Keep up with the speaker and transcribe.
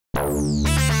Style,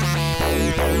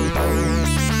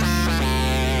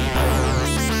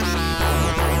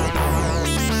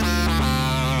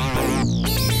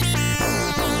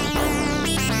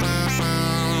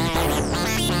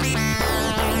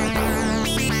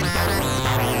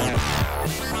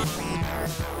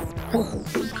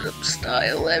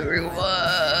 everyone.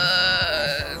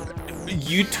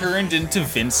 You turned into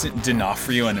Vincent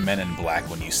D'Onofrio in Men in Black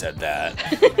when you said that.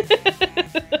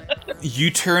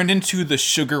 You turned into the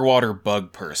sugar water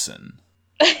bug person.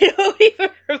 I don't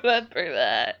even remember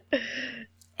that.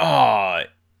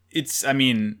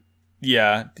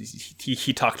 Yeah,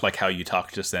 he talked like how you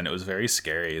talked just then. It was very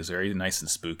scary. It was very nice and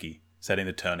spooky. Setting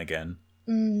the tone again.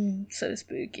 So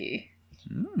spooky.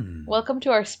 Welcome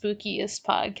to our spookiest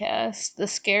podcast, the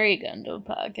Scary Gundam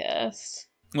podcast.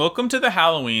 Welcome to the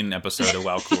Halloween episode of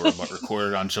WowCool,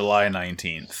 recorded on July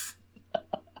 19th.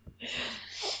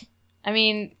 I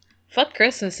mean, fuck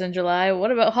Christmas in July.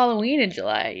 What about Halloween in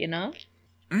July, you know?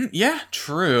 Yeah,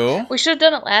 true. We should have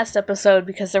done it last episode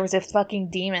because there was a fucking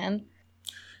demon.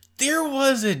 There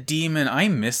was a demon. I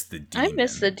missed the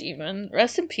demon.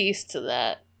 Rest in peace to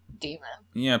that demon.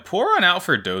 Yeah, pour on out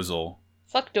for Dozel.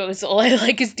 Fuck Dozel. I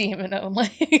like his demon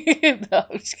only. No,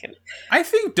 I'm just kidding. I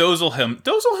think Dozel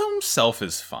himself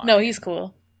is fine. No, he's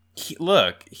cool.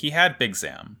 He had Big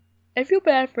Sam. I feel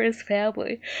bad for his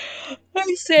family.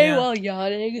 I say while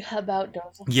yawning about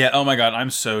Dozel. Yeah, oh my god, I'm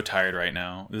so tired right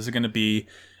now. This is going to be...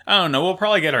 I don't know, we'll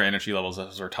probably get our energy levels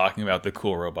as we're talking about the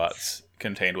cool robots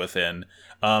contained within.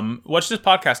 What's this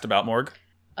podcast about, Morg?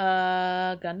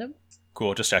 Gundam?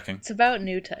 Cool, just checking. It's about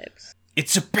new types.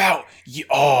 It's about...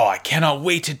 Oh, I cannot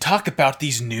wait to talk about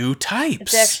these new types.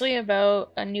 It's actually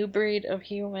about a new breed of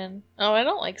human. Oh, I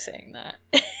don't like saying that.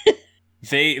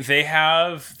 They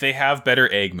have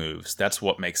better egg moves. That's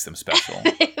what makes them special.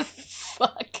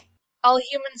 Fuck. All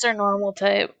humans are normal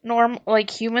type.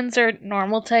 Humans are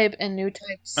normal type and new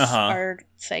types are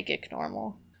psychic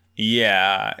normal.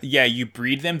 Yeah, you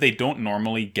breed them. They don't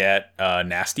normally get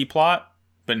nasty plot,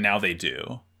 but now they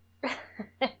do.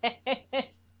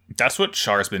 That's what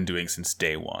Char's been doing since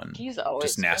day one. He's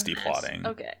always just nasty plotting.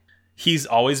 Okay. He's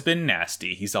always been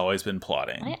nasty. He's always been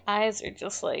plotting. My eyes are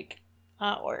just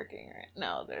not working right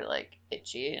now. They're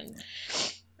itchy and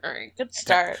alright, good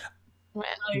start.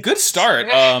 Good start.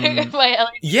 My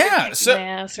yeah, so my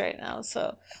ass right now.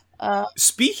 So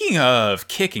speaking of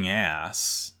kicking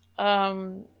ass,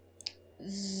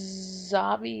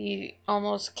 Zabi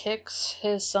almost kicks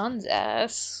his son's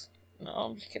ass. No,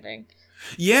 I'm kidding.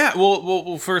 Yeah,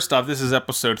 well, first off, this is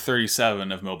episode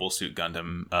 37 of Mobile Suit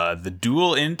Gundam, The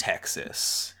Duel in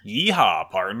Texas.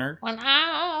 Yeehaw, partner. When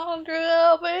I grew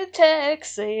up in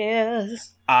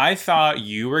Texas. I thought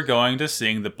you were going to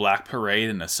sing the Black Parade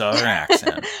in a southern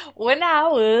accent. When I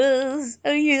was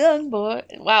a young boy.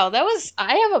 Wow,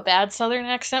 I have a bad southern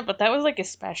accent, but that was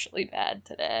especially bad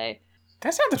today.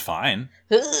 That sounded fine.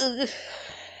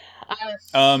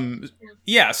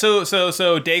 Yeah, so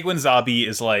Daegwon Zabi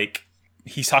is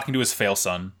he's talking to his fail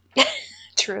son.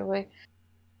 Truly.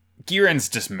 Giren's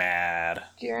just mad.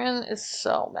 Giren is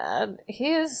so mad.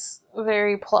 He is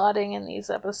very plotting in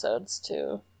these episodes,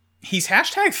 too. He's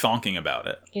 #thonking about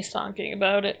it. He's thonking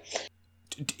about it.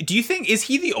 Do you think, is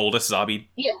he the oldest Zabi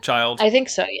child? I think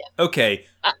so, yeah. Okay,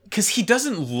 because he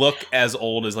doesn't look as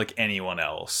old as, anyone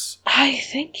else. I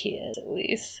think he is, at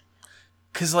least.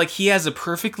 Because, he has a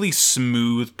perfectly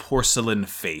smooth porcelain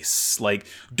face.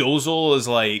 Dozel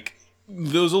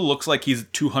looks like he's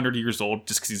 200 years old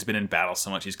just because he's been in battle so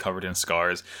much he's covered in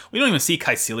scars. We don't even see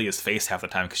Kaecilia's face half the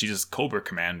time because she's just Cobra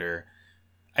Commander.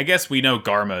 I guess we know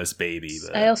Garma's baby,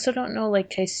 but... I also don't know,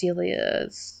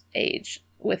 Kaecilia's age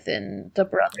within the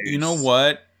brothers. You know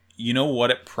what?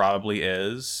 It probably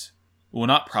is? Well,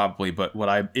 not probably, but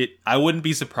I wouldn't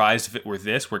be surprised if it were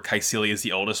this, where Kaecilia is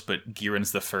the oldest, but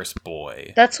Giren's the first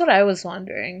boy. That's what I was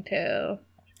wondering, too.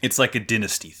 It's like a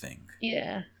dynasty thing.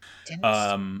 Yeah.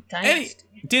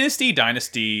 Dynasty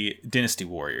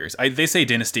warriors. They say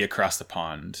dynasty across the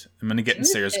pond. I'm going to get in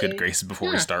Sarah's good graces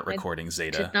before we start recording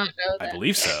Zeta. Did not know that. I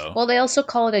believe so. Well, they also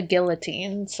call it a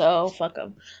guillotine, so fuck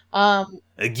them. A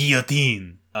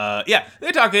guillotine. Yeah,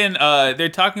 they're talking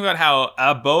about how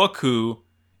Aboaku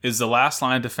is the last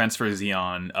line of defense for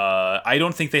Zeon. I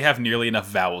don't think they have nearly enough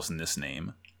vowels in this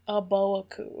name.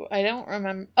 Aboaku. I don't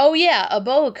remember. Oh yeah,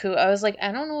 Aboaku. I was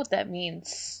I don't know what that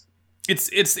means.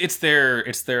 It's their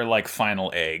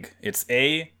final egg. It's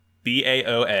ABAOAQU.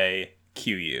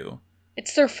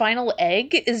 It's their final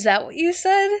egg? Is that what you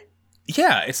said?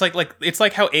 Yeah, it's like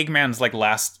how Eggman's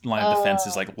last line of defense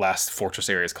is last fortress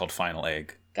area is called final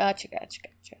egg. Gotcha.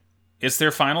 It's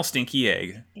their final stinky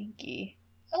egg. Stinky.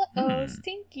 Mm.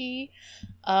 Stinky.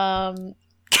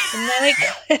 And then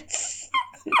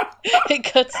it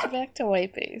cuts back to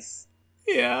White Base.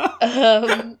 Yeah.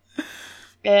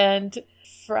 And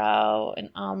Frau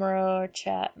and Amuro are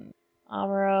chatting.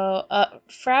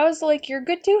 Frau is like, you're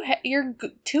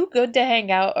too good to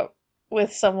hang out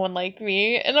with someone like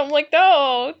me. And I'm like,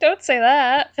 no, don't say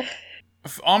that.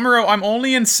 Amuro, I'm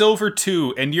only in Silver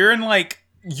 2, and you're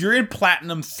in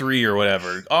Platinum 3 or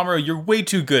whatever. Amuro, you're way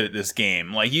too good at this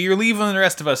game. Like, you're leaving the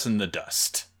rest of us in the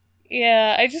dust.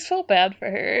 Yeah, I just felt bad for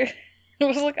her. I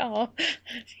was like, oh,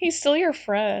 he's still your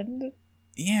friend.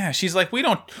 Yeah, she's like, we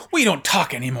don't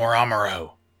talk anymore,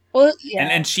 Amuro. Well, yeah.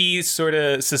 And she sort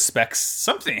of suspects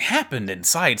something happened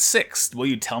inside 6. Will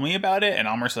you tell me about it? And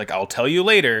Amuro's like, I'll tell you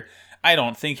later. I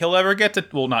don't think he'll ever get to...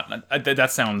 Well, not...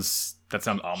 That sounds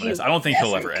ominous. I don't think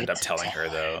he'll ever end up telling her,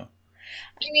 though.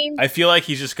 I mean... I feel like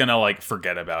he's just gonna,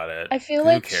 forget about it. I feel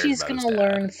like she's gonna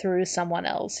learn through someone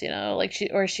else, Like,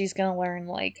 she's gonna learn,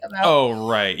 about... Oh,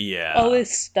 right, yeah. all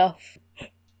this stuff.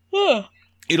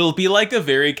 It'll be like a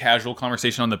very casual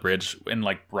conversation on the bridge, and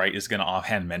Bright is gonna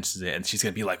offhand mention it, and she's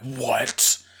gonna be like,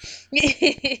 "What?"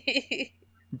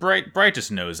 Bright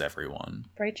just knows everyone.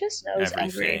 Bright just knows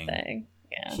everything.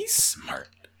 Yeah, he's smart.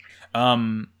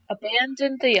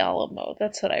 Abandoned the Alamo.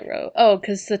 That's what I wrote. Oh,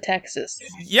 because the Texas.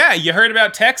 Yeah, you heard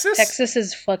about Texas? Texas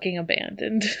is fucking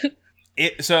abandoned.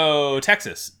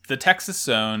 Texas. The Texas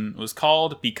Zone was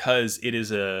called because it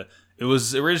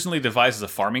was originally devised as a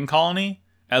farming colony.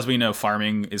 As we know,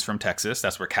 farming is from Texas.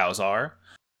 That's where cows are.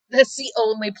 That's the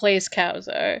only place cows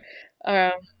are.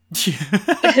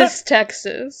 Is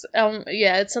Texas.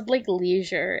 Yeah, it's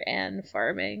leisure and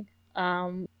farming.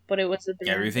 But it was abandoned.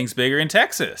 Everything's bigger in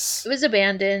Texas. It was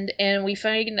abandoned, and we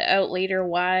find out later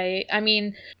why. I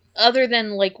mean, other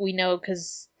than we know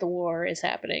because the war is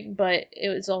happening, but it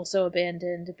was also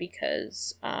abandoned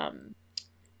because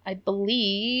I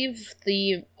believe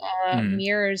the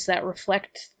mirrors that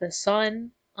reflect the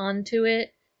sun onto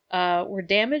it were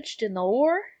damaged in the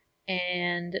war,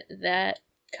 and that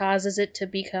causes it to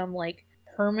become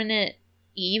permanent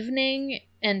evening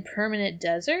and permanent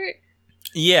desert.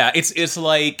 Yeah, it's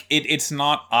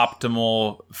not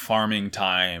optimal farming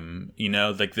time,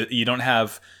 you don't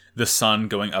have the sun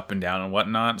going up and down and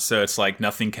whatnot, so it's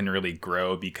nothing can really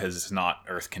grow because it's not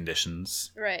Earth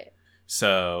conditions. Right.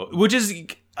 So, which is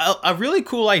a really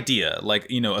cool idea,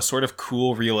 a sort of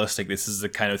cool, realistic, this is the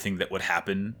kind of thing that would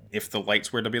happen if the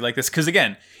lights were to be like this. Because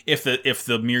again, if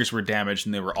the mirrors were damaged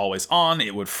and they were always on,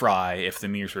 it would fry. If the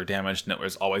mirrors were damaged and it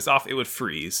was always off, it would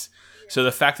freeze. Yeah. So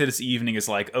the fact that it's evening is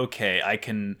okay,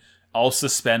 I'll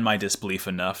suspend my disbelief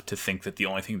enough to think that the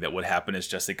only thing that would happen is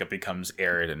just it becomes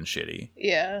arid and shitty.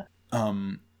 Yeah.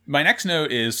 My next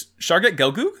note is Shargat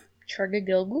Gelgoog? Shargat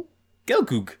Gelgoog?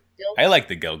 Gelgoog. I like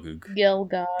the Gelgoog.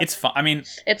 Gelgoog. It's fun. I mean,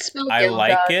 it's spelled I Gelgoog,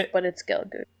 like it, but it's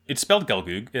Gelgoog. It's spelled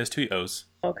Gelgoog. It has 2 O's.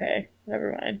 Okay,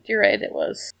 never mind. You're right. It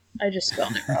was. I just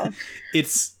spelled it wrong.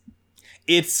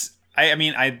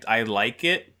 I like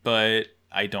it, but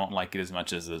I don't like it as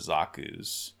much as the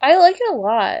Zaku's. I like it a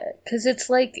lot because it's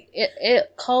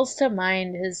it calls to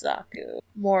mind his Zaku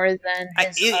more than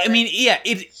his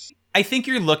I think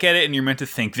you look at it and you're meant to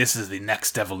think this is the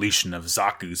next evolution of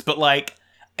Zaku's, but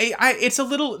it's a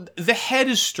little... The head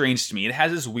is strange to me. It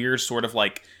has this weird sort of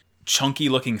chunky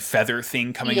looking feather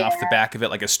thing coming off the back of it,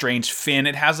 like a strange fin.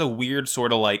 It has a weird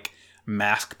sort of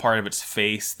mask part of its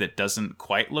face that doesn't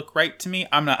quite look right to me.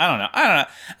 I don't know.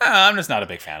 I'm just not a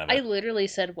big fan of it. I literally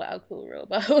said, wow, cool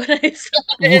robot when I saw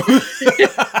it.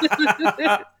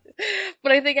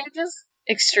 But I think I'm just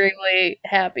extremely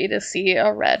happy to see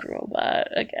a red robot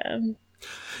again.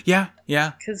 Yeah.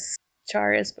 Because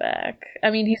Char is back.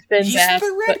 I mean, he's been back,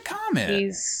 the Red Comet.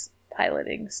 He's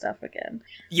piloting stuff again.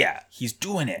 Yeah, he's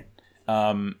doing it.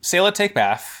 Sayla take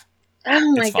bath.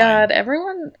 Oh my god,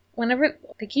 everyone, whenever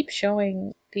they keep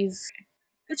showing these...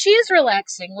 But she is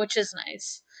relaxing, which is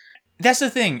nice. That's the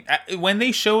thing. When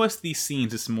they show us these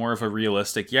scenes, it's more of a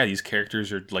realistic, these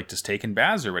characters are just taking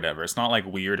baths or whatever. It's not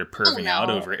weird or perving out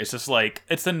over it. It's just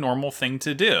it's the normal thing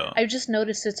to do. I've just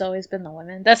noticed it's always been the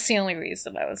women. That's the only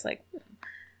reason I was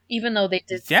even though they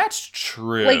did... That's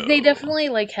true. They definitely,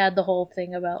 had the whole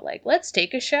thing about, let's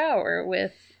take a shower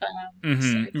with...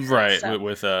 right,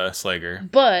 with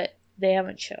Slager. But they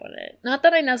haven't shown it. Not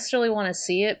that I necessarily want to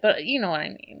see it, but you know what I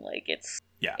mean. It's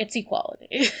equality.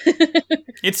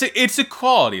 It's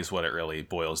equality is what it really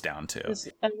boils down to.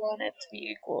 I want it to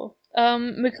be equal.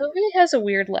 Makuve has a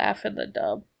weird laugh in the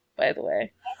dub, by the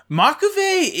way.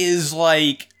 Makuve is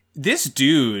this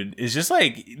dude is just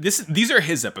this. These are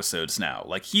his episodes now.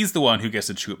 He's the one who gets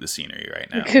to chew up the scenery right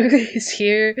now. Makuve is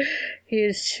here. He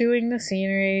is chewing the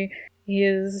scenery. He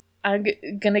is I'm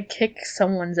gonna kick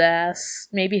someone's ass,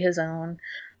 maybe his own.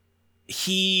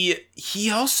 He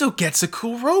also gets a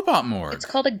cool robot Morg. It's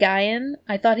called a Gaian.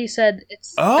 I thought he said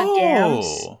it's a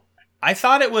Gams. I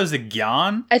thought it was a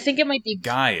Gyan. I think it might be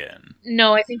Gaian.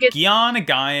 No, I think it's Gyan, a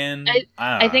Gaian.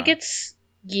 I think it's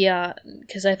Gyan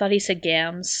because I thought he said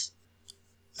Gams.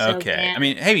 So okay, Gams. I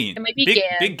mean, hey, it might be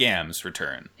big Gams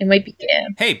return. It might be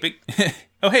Gam. Hey, big.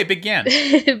 Oh, hey, big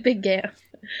Gyan. Big Gam.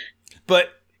 But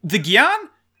the Gyan,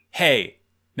 hey,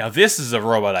 now this is a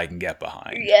robot I can get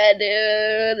behind. Yeah,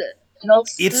 dude. It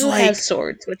also It's like has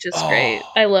swords, which is great.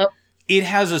 I love. It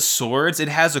has a swords. It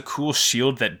has a cool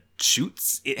shield that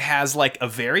shoots. It has like a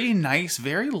very nice,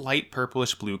 very light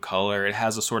purplish blue color. It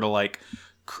has a sort of like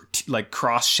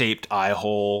cross-shaped eye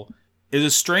hole. It's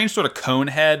a strange sort of cone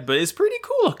head, but it's pretty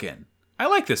cool looking. I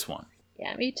like this one.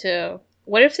 Yeah, me too.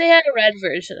 What if they had a red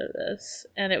version of this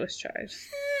and it was charged?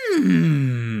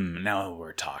 Now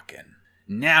we're talking.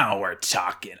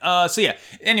 So yeah.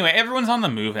 Anyway, everyone's on the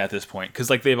move at this point because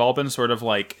like they've all been sort of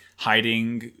like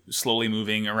hiding, slowly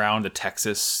moving around the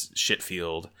Texas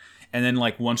shitfield. And then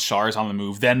like once Char's on the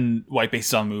move, then White Base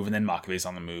is on the move, and then Makave's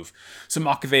on the move. So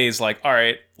Makave is like, all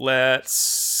right,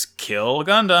 let's kill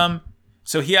Gundam.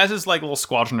 So he has his like little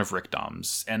squadron of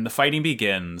Rickdoms, and the fighting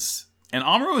begins. And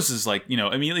Ambrose is like,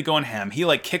 immediately going ham. He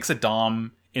like kicks a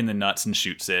Dom in the nuts and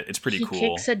shoots it. It's pretty cool. He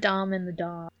kicks a Dom in the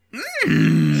Dom.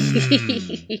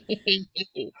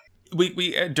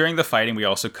 We during the fighting, we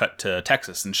also cut to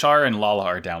Texas, and Char and Lala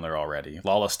are down there already.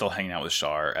 Lala's still hanging out with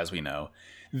Char, as we know.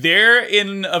 They're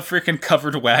in a freaking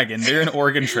covered wagon. They're in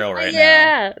Oregon Trail right now.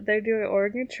 Yeah, they're doing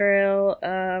Oregon Trail.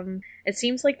 It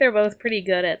seems like they're both pretty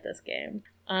good at this game.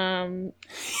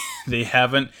 They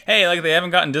haven't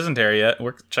gotten dysentery yet.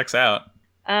 Work checks out.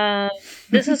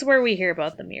 This is where we hear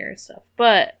about the mirror stuff.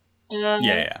 But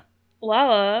yeah.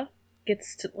 Lala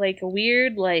gets to, like a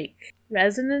weird like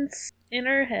resonance in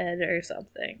her head or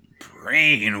something.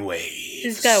 Brainwaves.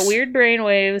 She's got weird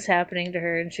brainwaves happening to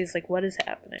her, and she's like, "What is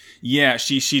happening?" Yeah,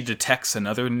 she detects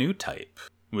another new type,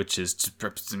 which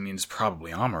means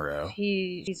probably Amuro.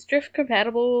 He's drift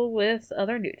compatible with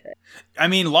other new types. I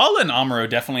mean, Lala and Amuro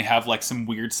definitely have like some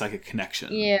weird psychic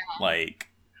connection. Yeah, like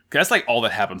that's like all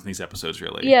that happens in these episodes,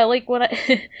 really. Yeah, like when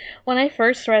I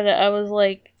first read it, I was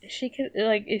like, is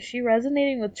she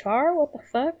resonating with Char? What the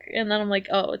fuck? And then I'm like,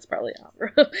 oh, it's probably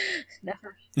Amuro.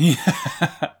 Never. Yeah.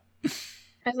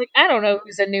 I was like, I don't know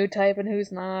who's a new type and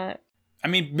who's not. I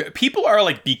mean, people are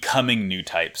like becoming new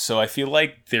types, so I feel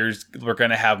like we're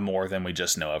gonna have more than we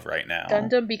just know of right now.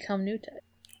 Gundam become new type.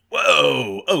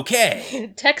 Whoa,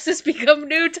 okay. Texas become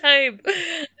new type.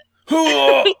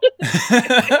 So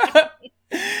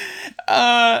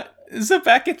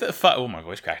back at the fight, oh, my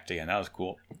voice cracked again. That was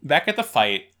cool. Back at the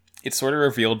fight, it's sort of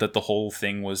revealed that the whole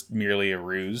thing was merely a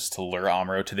ruse to lure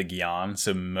Amuro to the Gyan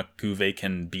so Makuve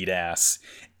can beat ass.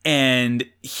 And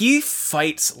he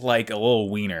fights like a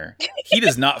little wiener. He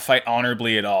does not fight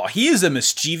honorably at all. He is a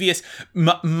mischievous...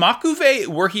 Makuve,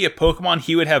 were he a Pokemon,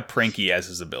 he would have Pranky as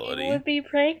his ability. He would be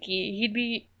Pranky. He'd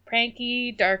be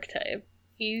Pranky dark type.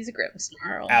 He's a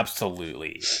Grimmsnarl.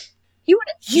 Absolutely. He would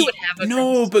have a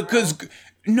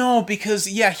Grimmsnarl. Because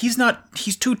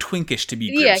he's too twinkish to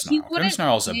be Grimmsnarl. Yeah, he wouldn't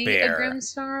Grimmsnarl's a be bear. a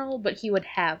Grimmsnarl, but he would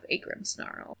have a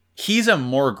Grimmsnarl. He's a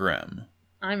Morgrim.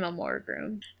 I'm a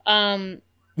Morgrim.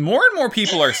 More and more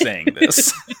people are saying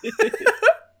this.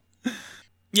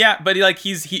 Yeah, but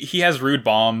he has rude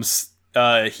bombs.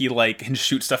 He like can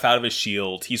shoot stuff out of his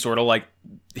shield. He's like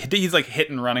hit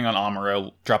and running on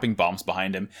Amuro, dropping bombs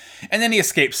behind him, and then he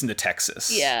escapes into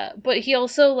Texas. Yeah, but he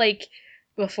also like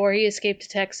before he escaped to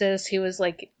Texas, he was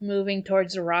like moving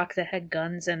towards a rock that had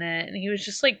guns in it, and he was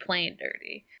just like playing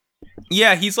dirty.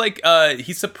 Yeah, he's like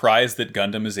he's surprised that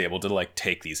Gundam is able to like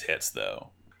take these hits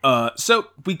though. So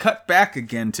we cut back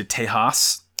again to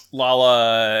Tejas.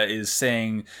 Lala is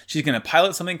saying she's going to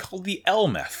pilot something called the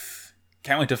Elmeth.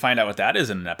 Can't wait to find out what that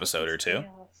is in an episode or two.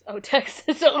 Oh,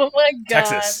 Texas. Oh my god.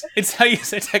 Texas. It's how you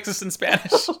say Texas in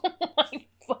Spanish. Oh my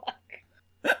fuck.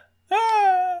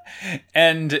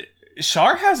 And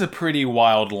Char has a pretty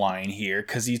wild line here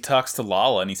because he talks to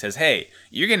Lala and he says, "Hey,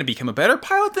 you're going to become a better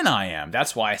pilot than I am.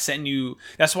 That's why I sent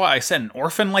an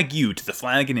orphan like you to the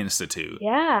Flanagan Institute."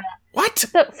 Yeah. What?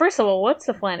 First of all, what's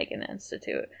the Flanagan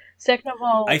Institute? Second of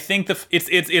all, I think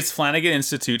it's Flanagan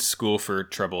Institute School for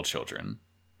Troubled Children,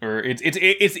 or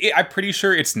I'm pretty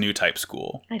sure it's New Type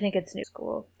School. I think it's New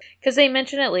School because they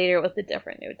mention it later with a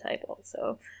different New Type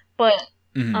also. But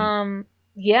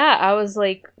yeah, I was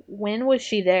like, when was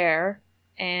she there,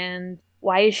 and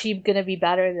why is she gonna be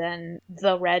better than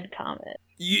the Red Comet?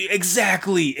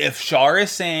 Exactly. If Char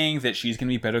is saying that she's gonna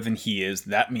be better than he is,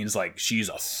 that means like she's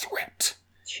a threat.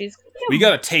 She's gonna We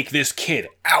gotta take this kid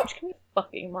out. she's gonna be a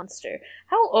fucking monster.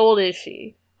 How old is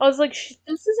she? I was like,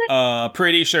 this is a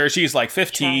Pretty sure she's like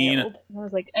 15. child. And I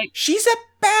was like, She's a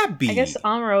babby. I guess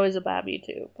Amuro is a babby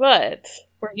too, but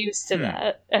we're used to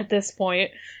that at this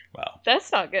point. Well,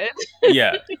 that's not good.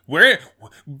 Yeah, we're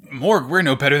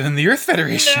no better than the Earth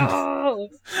Federation. No,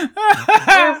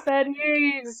 Earth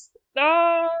Federation.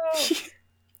 No.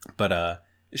 But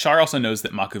Char also knows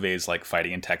that Makuve is like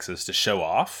fighting in Texas to show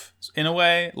off in a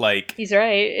way. Like he's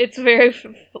right. It's very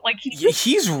like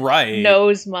he's right.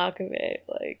 Knows Makuve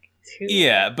like.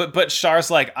 Yeah, but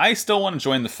Char's like, I still want to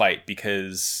join the fight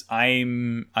because I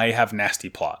have nasty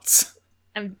plots.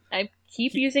 I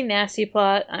keep using nasty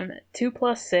plot. I'm at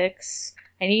 2+6.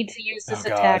 I need to use this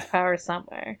attack power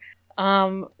somewhere.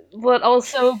 But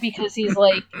also because he's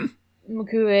like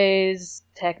Makuve's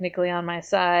technically on my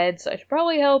side, so I should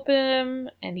probably help him.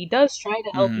 And he does try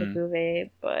to help Makuve,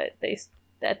 but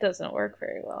that doesn't work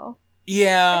very well.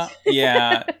 Yeah.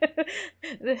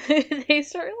 They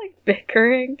start like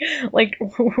bickering, like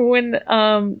when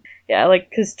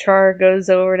because Char goes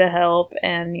over to help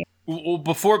and. Well,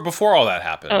 before all that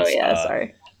happens. Oh yeah,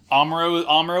 sorry.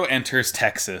 Amuro enters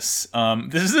Texas.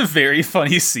 This is a very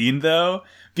funny scene though,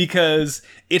 because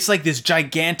it's like this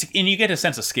gigantic, and you get a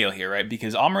sense of scale here, right?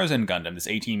 Because Amuro's in Gundam, this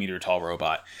 18-meter tall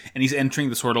robot, and he's entering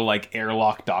the sort of like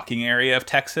airlock docking area of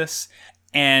Texas,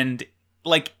 and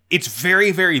like it's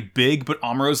very, very big, but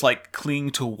Amuro's like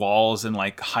clinging to walls and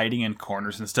like hiding in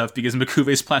corners and stuff because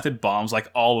Makuve's planted bombs like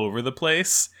all over the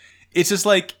place. It's just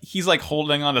like he's like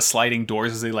holding on to sliding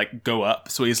doors as they like go up,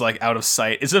 so he's like out of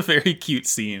sight. It's a very cute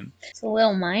scene. It's a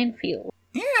little minefield.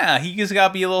 Yeah, he just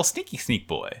gotta be a little sneaky sneak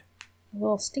boy. A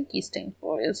little stinky stink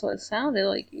boy is what it sounded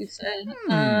like you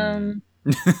said.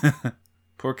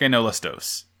 Porque no los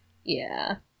dos.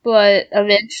 Yeah. But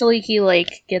eventually he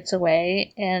like gets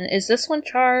away, and is this when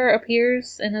Char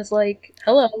appears and is like,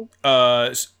 "Hello"?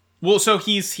 Well, so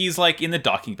he's like in the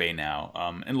docking bay now,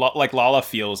 and like Lala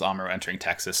feels Amuro entering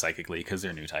Texas psychically because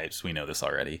they're new types. We know this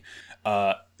already.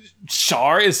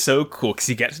 Char is so cool because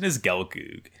he gets in his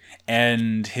Gelgoog,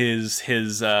 and his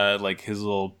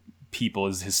little people,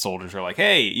 his soldiers are like,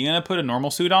 "Hey, you gonna put a normal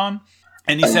suit on?"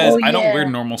 And he says, I don't wear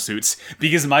normal suits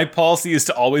because my policy is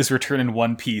to always return in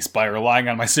one piece by relying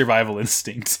on my survival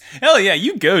instinct. Hell yeah,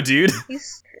 you go, dude.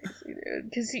 He's crazy,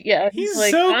 dude. Because, he's like,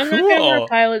 so I'm cool. not going to wear a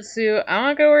pilot suit. I'm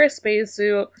not going to wear a space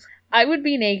suit. I would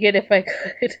be naked if I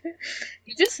could.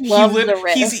 He just loves the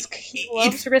risk. He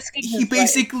loves risking his life.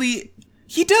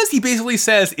 He does. He basically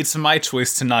says, it's my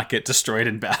choice to not get destroyed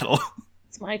in battle.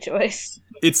 It's my choice.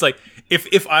 It's like,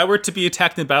 if I were to be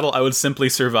attacked in battle, I would simply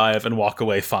survive and walk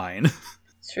away fine.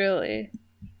 Truly.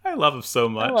 I love him so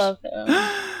much. I love him.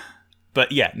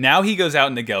 But yeah, now he goes out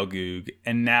in the Gelgoog,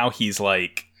 and now he's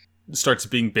like, starts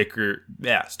to bicker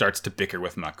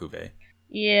with Makuve.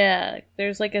 Yeah,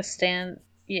 there's like a stand.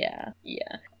 Yeah.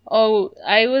 Oh,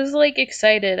 I was like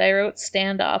excited. I wrote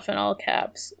standoff in all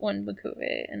caps when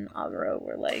Makuve and Amuro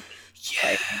were like,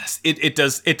 yes, it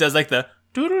does like the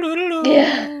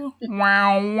yeah,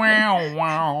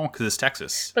 wow because it's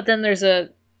Texas. But then there's a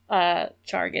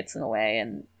Char gets in the way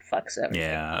and fucks everything.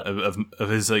 Yeah, of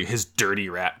his like his dirty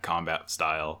rat combat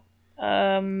style.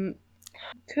 Kuve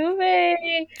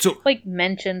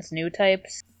mentions new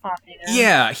types.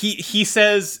 Yeah, he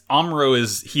says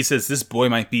he says this boy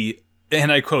might be, and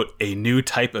I quote, a new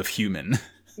type of human.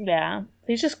 Yeah,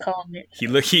 he's just calling it. He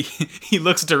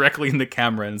looks directly in the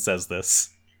camera and says this.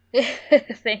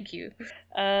 Thank you.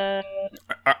 Are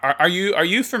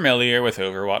you familiar with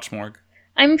Overwatch, Morg?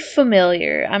 I'm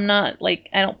familiar. I'm not like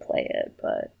I don't play it,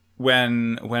 but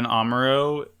when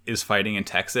Amuro is fighting in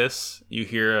Texas, you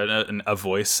hear a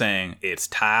voice saying, "It's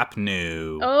type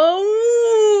new."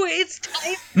 Oh, it's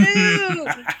type new.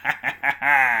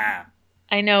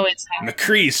 I know it's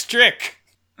McCree Strick.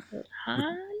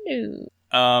 New.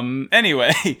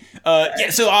 Anyway,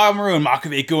 so Amuro and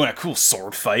Makuve go in a cool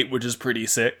sword fight, which is pretty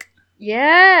sick.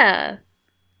 Yeah.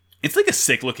 It's like a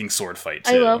sick-looking sword fight,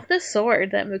 too. I love the sword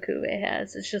that Makuve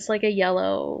has. It's just like a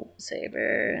yellow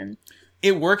saber. And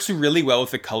it works really well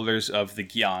with the colors of the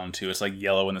Gyan, too. It's like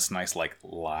yellow and this nice, like,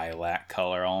 lilac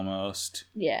color almost.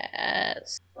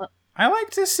 Yes. I like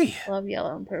to see. Love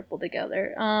yellow and purple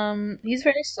together. He's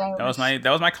very stylish.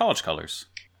 That was my college colors.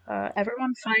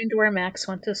 Everyone find where Max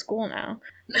went to school now.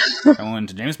 I went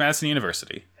to James Madison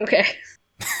University. Okay.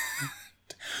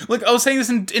 Look, I was saying this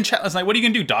in chat last night. What are you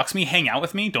going to do? Dox me? Hang out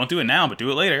with me? Don't do it now, but do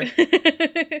it later.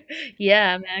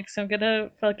 Yeah, Max, I'm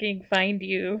gonna fucking find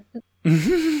you.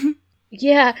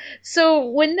 Yeah, so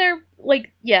when they're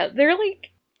like,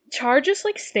 Char just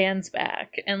like stands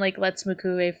back and like lets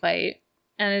Makuve fight.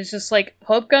 And it's just like,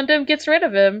 Hope Gundam gets rid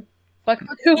of him. Fuck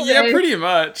Makube. Yeah, pretty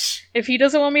much. If he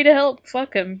doesn't want me to help,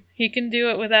 fuck him. He can do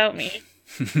it without me.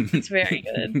 It's very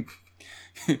good.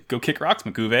 Go kick rocks,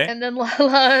 Makube. And then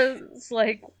Lala's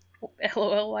like,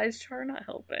 LOL, why is Char not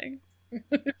helping?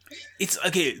 It's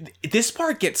okay. This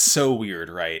part gets so weird,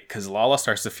 right? Because Lala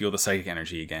starts to feel the psychic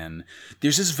energy again.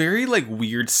 There's this very like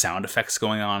weird sound effects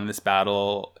going on in this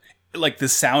battle. Like the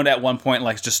sound at one point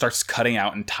like just starts cutting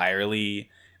out entirely.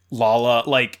 Lala,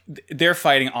 like they're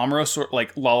fighting. Amuro,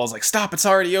 like Lala's like, stop! It's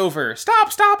already over.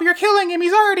 Stop! You're killing him.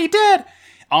 He's already dead.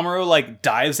 Amuro like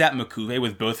dives at Makube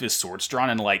with both of his swords drawn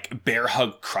and like bear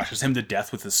hug crushes him to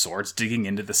death with his swords digging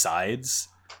into the sides.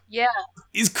 Yeah.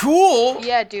 Is cool.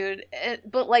 Yeah, dude.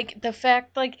 But like the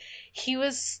fact like he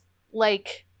was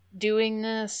like doing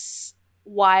this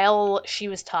while she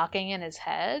was talking in his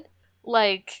head,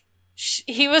 like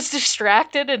he was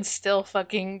distracted and still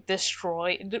fucking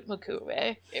destroyed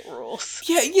Makube. It rules.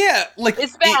 Yeah. Like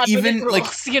it's bad, even but it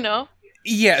rules, like you know.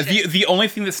 Yeah, the only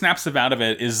thing that snaps him out of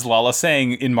it is Lala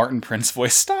saying in Martin Prince's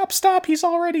voice, "Stop! He's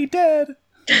already dead."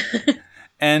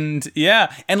 And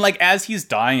yeah, and like as he's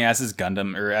dying, as his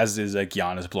Gundam or as his like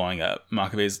Gyan is blowing up,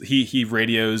 Makube's he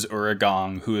radios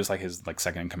Uragong, who is like his like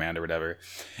second in command or whatever,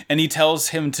 and he tells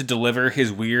him to deliver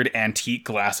his weird antique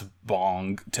glass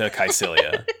bong to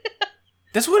Kycilia.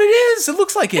 That's what it is. It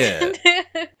looks like it.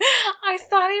 I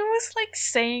thought he was like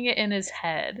saying it in his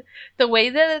head. The way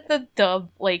that the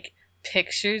dub like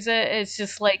pictures it, it's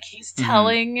just like he's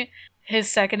telling his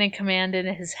second in command in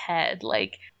his head,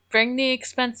 like, bring the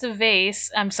expensive vase.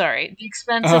 I'm sorry, the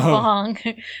expensive bong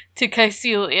to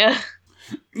Kycilia.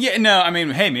 Yeah, no, I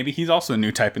mean, hey, maybe he's also a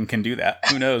new type and can do that.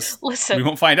 Who knows? Listen, we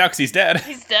won't find out because he's dead.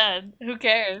 He's dead. Who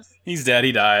cares? He's dead.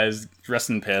 He dies. Rest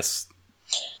in piss.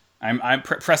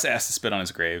 Press S to spit on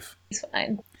his grave. He's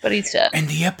fine, but he's dead. And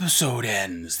the episode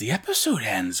ends. The episode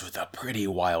ends with a pretty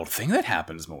wild thing that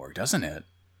happens, Morg, doesn't it?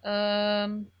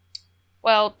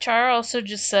 Well, Char also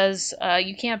just says,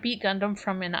 you can't beat Gundam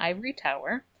from an ivory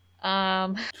tower.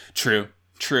 True.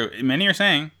 Many are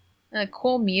saying.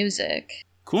 Cool music.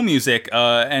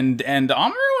 And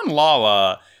Amuro and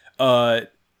Lala,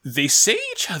 they say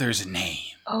each other's name.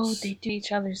 Oh, they do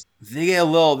each other's. They get a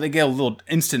little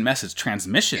instant message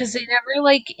transmission. Because they never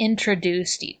like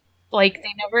introduced like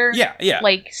they never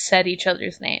like said each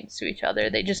other's names to each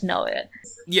other. They just know it.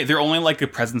 Yeah, they're only like a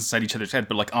presence inside each other's head.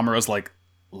 But like Amuro's like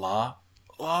La,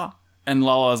 and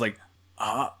Lala's like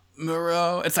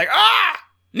Muro. It's like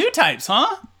new types,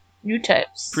 huh? New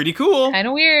types. Pretty cool. Kind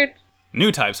of weird.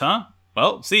 New types, huh?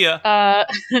 Well, see ya.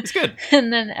 It's good.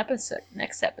 And then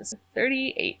next episode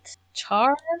 38.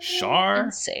 Char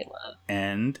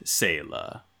and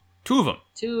Sayla. Two of them.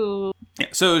 Yeah,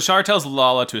 so Char tells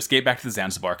Lala to escape back to the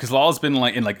Zanzibar because Lala's been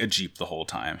like in like a jeep the whole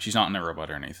time. She's not in a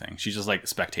robot or anything. She's just like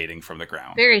spectating from the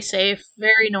ground. Very safe,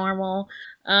 very normal.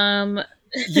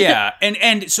 Yeah,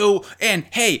 and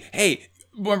hey,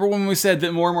 remember when we said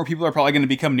that more and more people are probably going to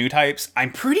become new types?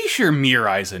 I'm pretty sure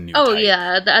Mirai's a new type. Oh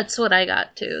yeah, that's what I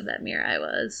got too. That Mirai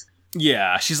was.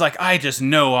 Yeah, she's like, I just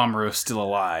know Amuro's still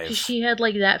alive. She had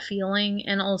like that feeling,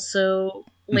 and also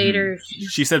later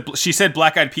she said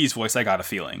Black Eyed Peas voice. I got a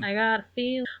feeling.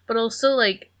 But also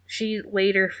like she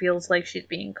later feels like she's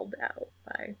being called out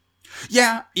by.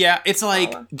 Yeah. It's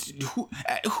like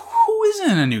who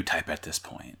isn't a new type at this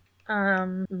point?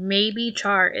 Maybe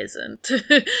Char isn't.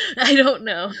 I don't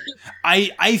know.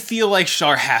 I feel like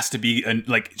Char has to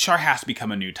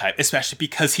become a new type, especially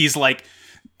because he's like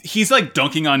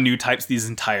dunking on new types these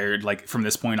entire, like, from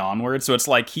this point onward. So it's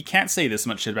like, he can't say this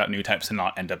much shit about new types and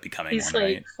not end up becoming He's one,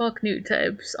 like, right? Fuck new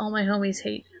types. All my homies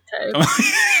hate new types.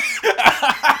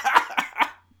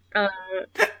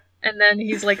 And then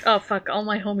he's like, oh, fuck, all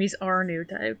my homies are new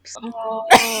types. Oh,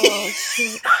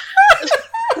 shit.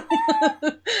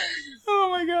 Oh,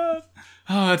 my God.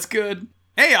 Oh, that's good.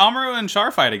 Hey, Amuro and Char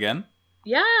fight again.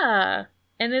 Yeah.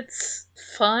 And it's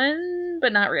fun,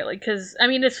 but not really. Because, I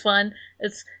mean, it's fun.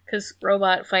 It's because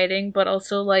robot fighting, but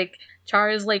also, like,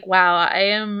 Char is like, wow, I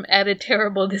am at a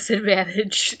terrible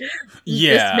disadvantage.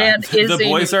 Yeah, this man is the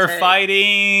boys are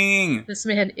fighting. This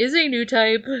man is a new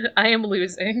type. I am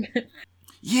losing.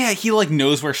 Yeah, he, like,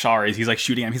 knows where Char is. He's, like,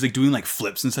 shooting him. He's, like, doing, like,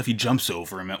 flips and stuff. He jumps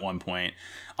over him at one point.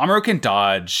 Amuro can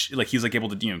dodge. Like, he's, like, able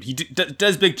to, he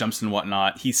does big jumps and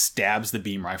whatnot. He stabs the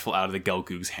beam rifle out of the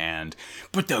Gelgoog's hand.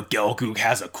 But the Gelgoog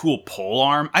has a cool pole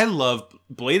arm. I love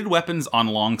bladed weapons on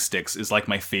long sticks is, like,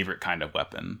 my favorite kind of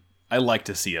weapon. I like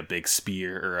to see a big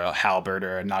spear or a halberd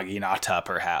or a naginata,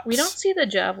 perhaps. We don't see the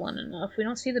javelin enough. We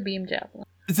don't see the beam javelin.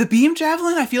 The beam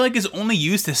javelin, I feel like, is only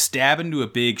used to stab into a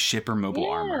big ship or mobile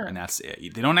armor, and that's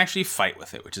it. They don't actually fight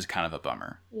with it, which is kind of a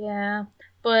bummer. Yeah.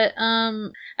 But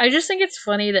I just think it's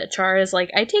funny that Char is like,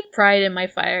 I take pride in my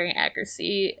firing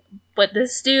accuracy, but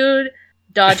this dude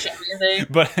dodged everything.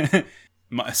 But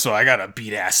so I gotta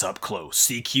beat ass up close.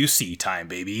 CQC time,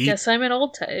 baby. Guess I'm an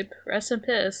old type. Rest in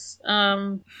piss.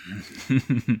 Oh,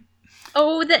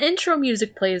 the intro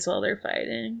music plays while they're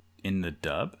fighting. In the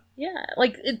dub? Yeah,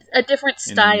 like it's a different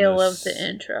style of the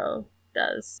intro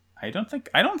does. I don't think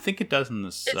it does in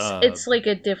the sub. It's like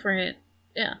a different,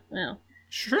 yeah, no.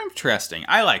 Sure, interesting.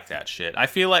 I like that shit. I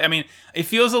feel like, I mean, it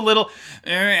feels a little,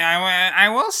 I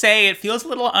will say it feels a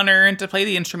little unearned to play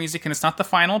the intro music, and it's not the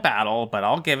final battle, but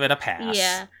I'll give it a pass.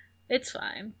 Yeah, it's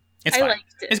fine. It's I fine.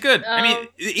 liked it. It's good. I mean,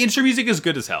 the intro music is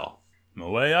good as hell.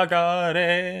 Moe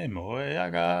agare, moe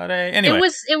agare. Anyway.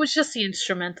 It was just the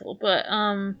instrumental, but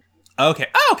Okay,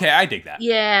 I dig that.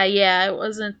 Yeah, it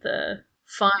wasn't the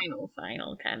final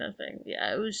kind of thing.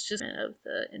 Yeah, it was just kind of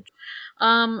the intro.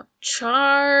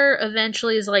 Char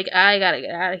eventually is like, I gotta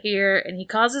get out of here, and he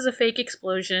causes a fake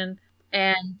explosion,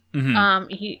 and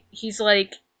he's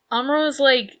like, Amuro's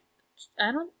like,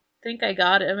 I don't think I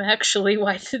got him actually.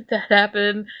 Why did that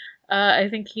happen? I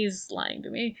think he's lying to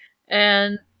me.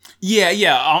 And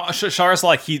yeah. Char's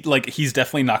like he's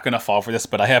definitely not gonna fall for this,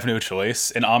 but I have no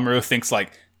choice. And Amuro thinks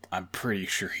like, I'm pretty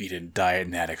sure he didn't die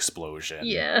in that explosion.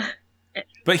 Yeah.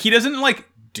 But he doesn't, like,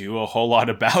 do a whole lot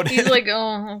about it. He's like,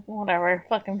 oh, whatever,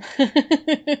 fuck him.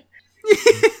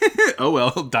 Oh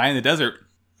well, die in the desert.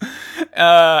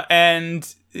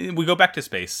 And we go back to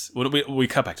space. We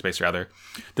cut back to space, rather.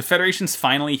 The Federation's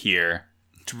finally here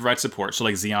to provide support. So,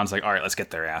 like, Zeon's like, all right, let's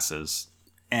get their asses.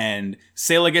 And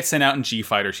Sayla gets sent out in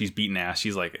G-Fighter. She's beating ass.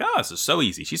 She's like, oh, this is so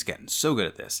easy. She's getting so good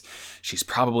at this. She's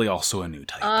probably also a new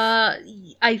type.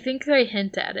 I think they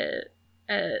hint at it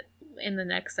in the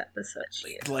next episode.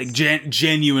 Like,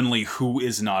 genuinely, who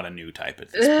is not a new type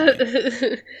at this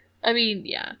point? I mean,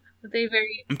 yeah. But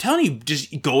I'm telling you,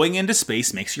 just going into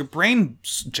space makes your brain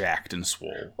jacked and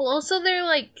swole. Well, also,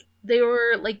 they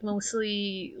were, like,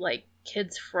 mostly, like,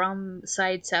 kids from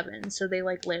Side 7, so they,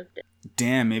 like, lived it.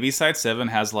 Damn, maybe Side 7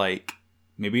 has, like,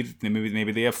 maybe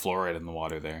they have fluoride in the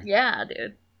water there. Yeah,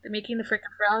 dude. They're making the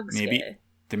freaking frogs gay.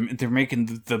 They're making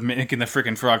the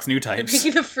freaking frogs new types.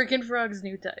 Making the freaking frogs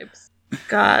new types.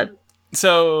 God.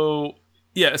 So,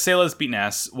 yeah, Sayla's beating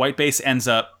ass. White Base ends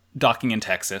up docking in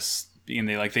Texas. And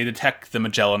they detect the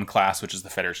Magellan class, which is the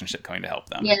Federation ship coming to help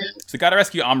them. Yeah. So they gotta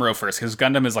rescue Amuro first, because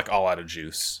Gundam is, like, all out of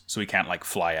juice. So he can't, like,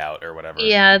 fly out or whatever.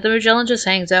 Yeah, the Magellan just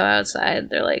hangs out outside.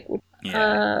 They're like,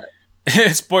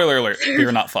 Spoiler alert,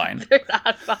 they're not fine. They're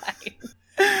not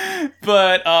fine.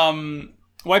 But,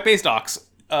 White Base docks.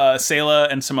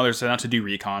 Sayla and some others are out to do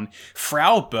recon.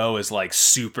 Frau Bo is, like,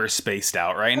 super spaced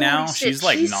out right now. She's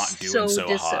like, not doing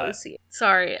so hot.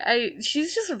 Sorry,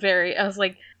 she's just I was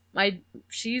like,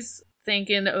 she's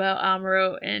thinking about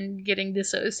Amuro and getting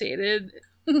dissociated.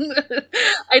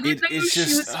 I didn't know she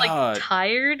was, like,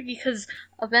 tired, because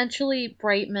eventually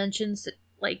Bright mentions that,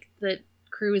 like, the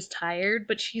crew is tired,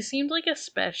 but she seemed, like,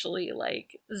 especially,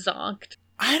 like, zonked.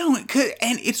 And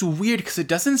it's weird because it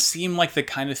doesn't seem like the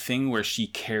kind of thing where she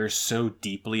cares so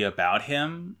deeply about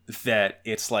him that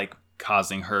it's, like,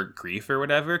 causing her grief or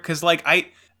whatever. Because, like,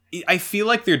 I feel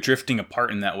like they're drifting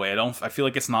apart in that way. I feel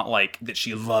like it's not like that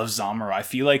she loves Amuro. I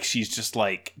feel like she's just,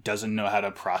 like, doesn't know how to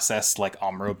process, like,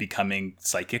 Amuro becoming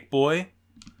Psychic Boy.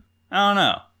 I don't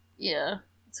know. Yeah,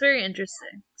 it's very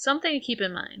interesting. Something to keep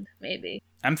in mind, maybe.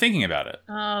 I'm thinking about it.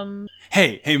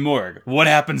 Hey, Morg, what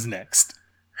happens next?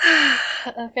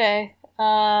 Okay.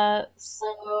 Sayla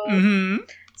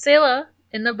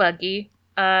in the buggy,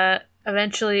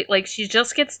 eventually, like, she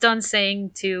just gets done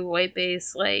saying to White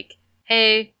Base, like,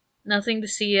 hey, nothing to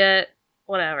see yet,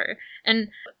 whatever. And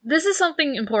this is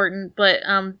something important, but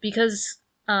because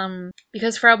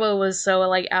Frau Bo was so,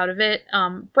 like, out of it,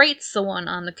 Bright's the one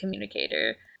on the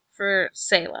communicator for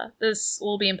Sayla. This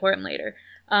will be important later.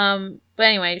 But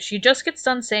anyway, she just gets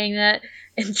done saying that,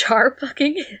 and Char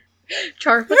fucking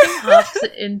hops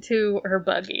into her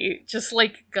buggy, just,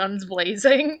 like, guns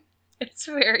blazing. It's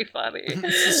very funny.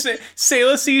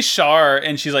 Sayla sees Char,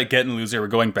 and she's like, getting loser, we're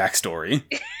going backstory.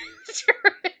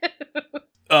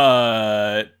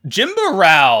 Jimba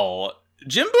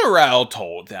Rao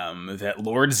told them that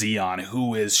Lord Zeon,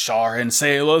 who is Char and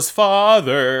Sayla's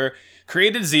father,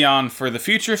 created Zeon for the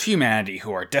future of humanity,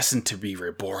 who are destined to be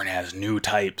reborn as new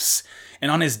types. And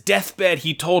on his deathbed,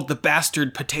 he told the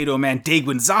bastard potato man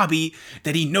Daegwin Zabi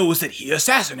that he knows that he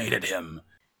assassinated him.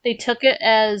 They took it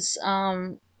as,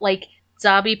 like,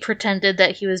 Zabi pretended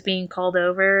that he was being called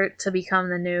over to become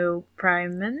the new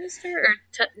prime minister, or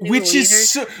new Which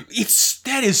leader.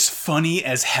 That is funny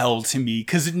as hell to me,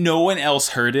 because no one else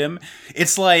heard him.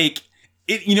 It's like,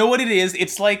 You know what it is?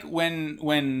 It's like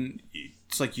when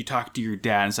it's like you talk to your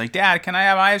dad. And it's like, Dad, can I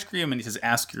have ice cream? And he says,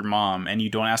 ask your mom. And you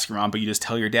don't ask your mom, but you just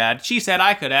tell your dad, she said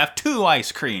I could have 2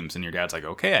 ice creams. And your dad's like,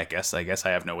 okay, I guess I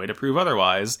have no way to prove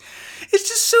otherwise. It's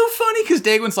just so funny because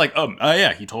Dagwin's like,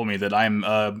 yeah, he told me that I'm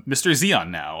Mr.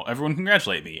 Xeon now. Everyone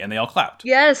congratulate me. And they all clapped.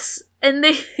 Yes. And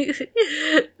they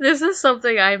this is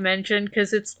something I mentioned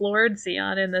because it's Lord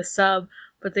Xeon in the sub,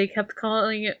 but they kept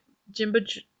calling it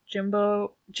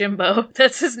Jimbo.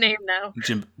 That's his name now.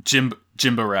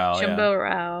 Jimbo Rao. Jimbo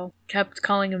Rao kept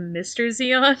calling him Mr.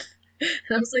 Xeon. And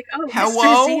I was like, oh,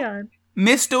 hello?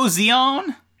 Mr.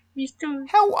 Xeon. Mr. Xeon?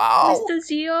 Hello? Mr.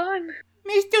 Xeon?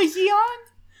 Mr.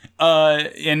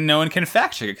 Xeon? And no one can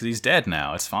fact check it because he's dead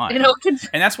now. It's fine. And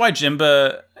that's why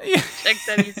Jimba... check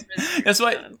that he's Mr. That's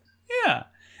why... Yeah.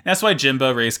 That's why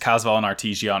Jimba raised Kazval and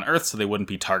Artesia on Earth so they wouldn't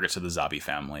be targets of the Zabi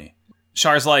family.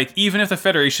 Char's like, even if the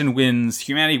Federation wins,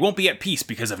 humanity won't be at peace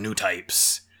because of new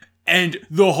types. And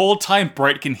the whole time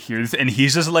Bright can hear this, and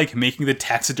he's just like making the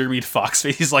taxidermied fox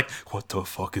face. He's like, what the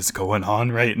fuck is going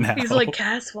on right now? He's like,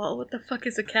 Caswell, what the fuck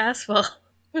is a Caswell?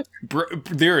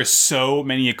 There are so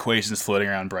many equations floating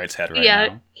around Bright's head right now.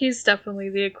 Yeah, he's definitely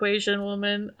the equation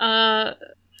woman. Yeah.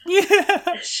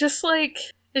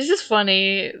 It's just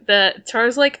funny that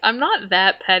Char's like, I'm not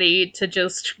that petty to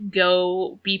just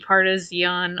go be part of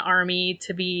Xeon army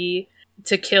to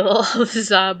kill all the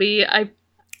Zabi.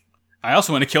 I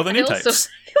also want to kill the new types.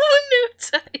 New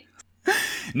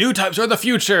types. New types are the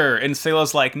future. And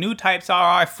Sayla's like, new types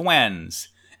are our friends.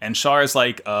 And Char's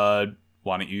like, why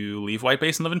don't you leave White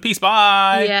Base and live in peace?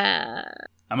 Bye. Yeah.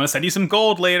 I'm going to send you some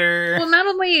gold later. Well, not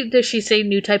only does she say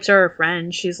new types are her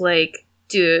friends, she's like,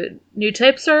 dude, new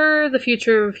types are the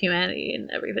future of humanity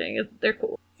and everything. They're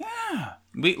cool. Yeah.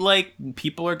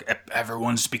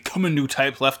 Everyone's becoming new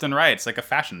type left and right. It's like a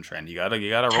fashion trend. You gotta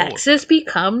roll. Texas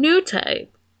become new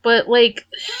type. But, like,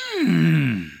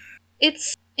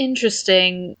 it's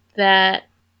interesting that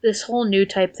this whole new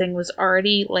type thing was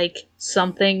already, like,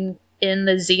 something in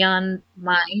the Xeon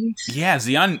mind. Yeah,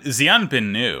 Xeon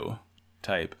been new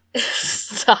type.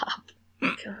 Stop.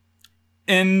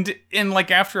 And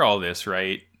like after all this,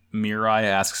 right, Mirai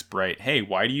asks Bright, hey,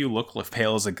 why do you look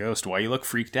pale as a ghost? Why do you look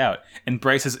freaked out? And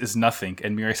Bright says, it's nothing.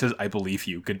 And Mirai says, I believe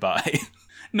you. Goodbye.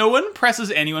 No one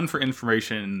presses anyone for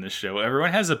information in this show.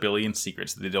 Everyone has a billion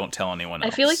secrets that they don't tell anyone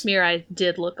else. I feel like Mirai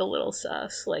did look a little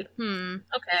sus. Like,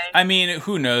 okay. I mean,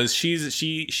 who knows?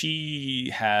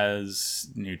 She has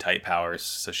new type powers,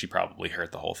 so she probably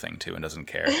heard the whole thing too and doesn't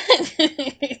care.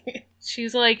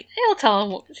 She's like, he'll tell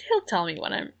me he'll tell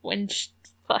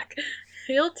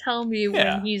me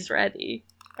when he's ready.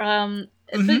 But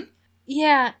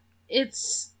yeah,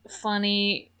 it's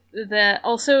funny that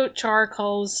also Char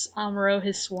calls Amuro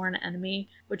his sworn enemy,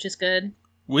 which is good.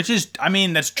 Which is, I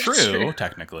mean, that's true,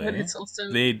 technically. But it's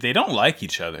also they don't like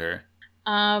each other.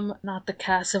 Not the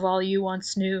Casval you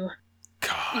once knew.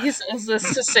 God. He says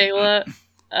this to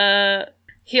Sayla.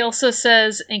 He also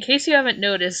says, in case you haven't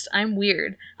noticed, I'm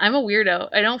weird. I'm a weirdo.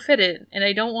 I don't fit in, and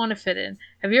I don't want to fit in.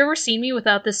 Have you ever seen me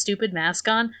without this stupid mask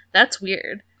on? That's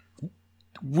weird.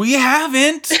 We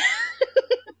haven't!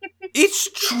 It's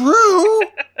true!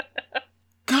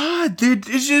 God,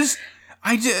 it's just...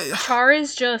 Char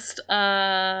is just,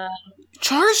 Char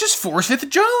is just 4th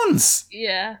Jones!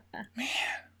 Yeah. Man,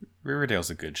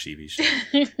 Riverdale's a good Chibi show.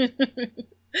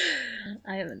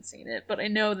 I haven't seen it, but I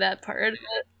know that part of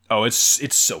it. Oh,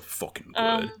 it's so fucking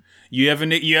good. You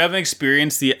haven't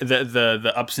experienced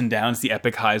the ups and downs, the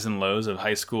epic highs and lows of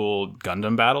high school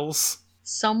Gundam battles?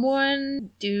 Someone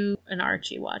do an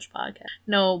Archie Watch podcast.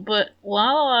 No, but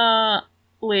Lala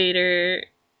later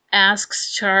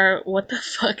asks Char what the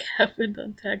fuck happened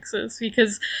on Texas,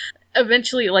 because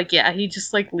eventually, like, yeah, he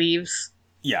just, like, leaves.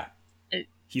 Yeah.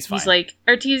 He's fine. He's like,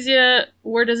 Artesia,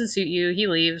 war doesn't suit you. He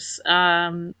leaves.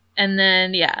 And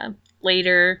then, yeah,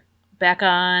 later, back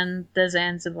on the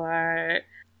Zanzibar,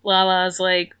 Lala's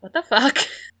like, what the fuck?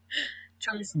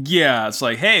 Yeah, it's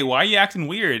like, hey, why are you acting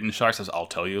weird? And Char says, I'll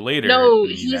tell you later. No,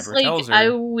 he's like, I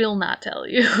will not tell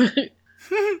you.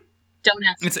 Don't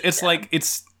ask me. It's like,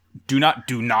 it's, do not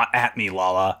at me,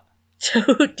 Lala.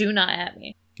 Do not at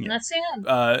me. Yeah. And that's the end.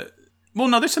 Well,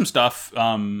 no, there's some stuff.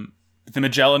 The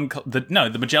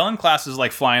Magellan class is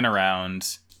like flying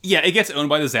around. Yeah, it gets owned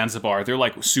by the Zanzibar. They're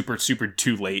like super, super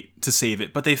too late to save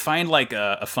it, but they find like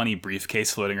a funny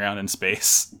briefcase floating around in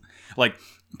space, like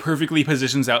perfectly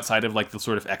positions outside of like the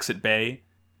sort of exit bay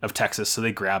of Texas. So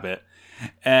they grab it,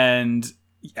 and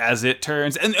as it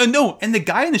turns, and the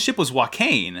guy in the ship was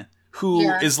Joaquin, who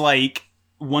is like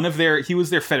he was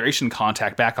their Federation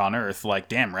contact back on Earth. Like,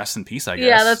 damn, rest in peace, I guess.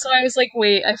 Yeah, that's why I was like,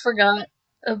 wait, I forgot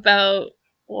about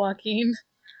Joaquin.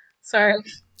 Sorry.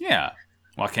 Yeah.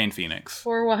 Joaquin Phoenix.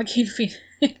 Poor Joaquin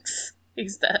Phoenix.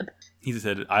 He's dead. He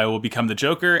said, I will become the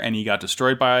Joker, and he got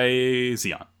destroyed by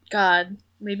Xeon. God.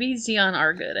 Maybe Xeon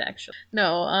are good, actually.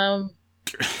 No,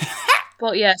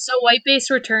 Well, yeah, so Whitebase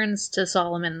returns to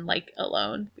Solomon, like,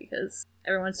 alone, because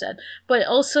everyone's dead. But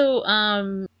also,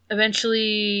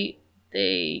 eventually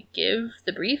they give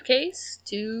the briefcase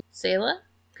to Sayla,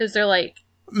 because they're like,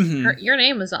 your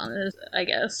name is on this, I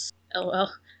guess.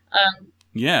 LOL.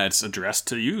 Yeah, it's addressed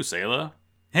to you, Sayla.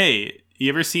 Hey, you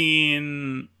ever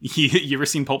seen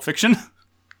Pulp Fiction?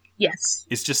 Yes.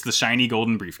 It's just the shiny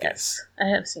golden briefcase. Yes, I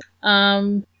have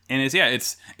seen. And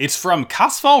it's from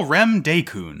Kasval Rem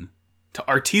Dekun to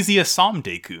Artesia Som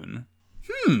Dekun.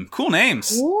 Cool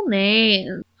names. Cool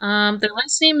name. Their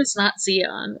last name is not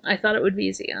Xeon. I thought it would be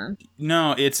Xeon.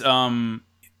 No, it's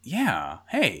yeah.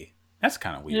 Hey, that's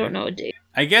kind of weird. I don't know a date.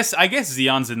 I guess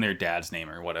Xeon's in their dad's name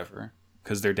or whatever,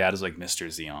 because their dad is like Mr.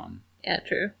 Xeon. Yeah,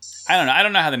 true. I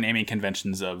don't know how the naming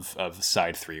conventions of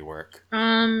side 3 work.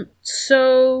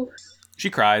 So she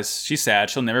cries. She's sad.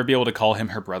 She'll never be able to call him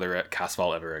her brother at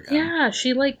Kasval ever again. Yeah,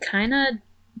 she like kind of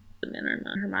in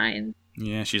her mind.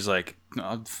 Yeah, she's like,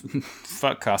 oh,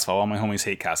 fuck Kasval. All my homies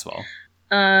hate Kasval.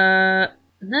 Then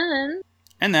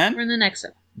we're in the next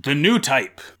episode. The New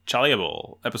Type,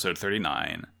 Chaliabol, episode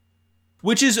 39.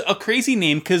 Which is a crazy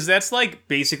name, because that's like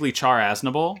basically Char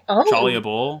Aznable. Oh.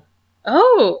 Chaliabol.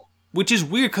 Oh. Which is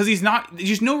weird, because he's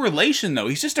no relation, though.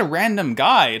 He's just a random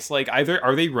guy. It's like, either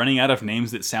are they running out of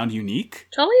names that sound unique?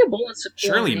 Chaliabol is a cool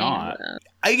Surely name, not. though.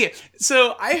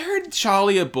 So I heard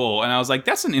Chaliabol, and I was like,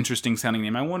 that's an interesting sounding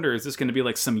name. I wonder, is this going to be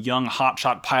like some young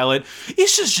hotshot pilot?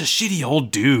 It's just a shitty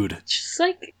old dude. Just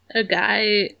like a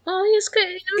guy. Well, he's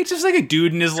good. It's just like a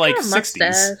dude in his like got a 60s.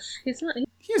 mustache. He's not.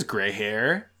 He has gray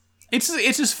hair. It's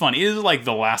just funny. It is like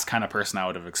the last kind of person I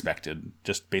would have expected,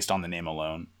 just based on the name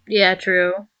alone. Yeah,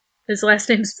 true. His last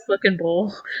name's fucking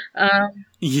Bull.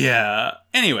 Yeah.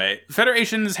 Anyway,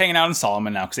 Federation is hanging out in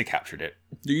Solomon now because they captured it.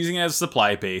 They're using it as a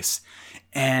supply base.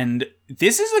 And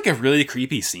this is like a really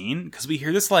creepy scene because we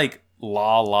hear this like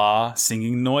la la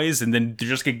singing noise and then they're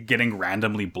just getting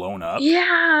randomly blown up.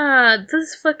 Yeah,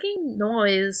 this fucking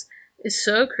noise is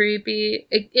so creepy.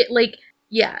 It like,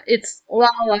 yeah, it's la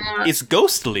la. It's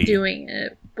ghostly. Doing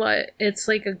it, but it's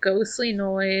like a ghostly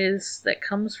noise that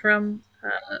comes from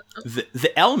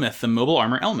the Elmith, the mobile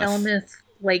armor Elmith. Elmith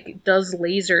like does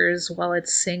lasers while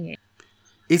it's singing.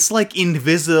 It's like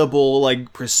invisible,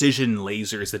 like precision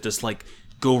lasers that just like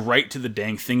go right to the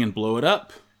dang thing and blow it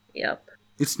up. Yep.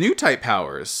 It's new type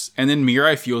powers, and then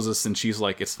Mirai feels this, and she's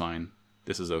like, "It's fine.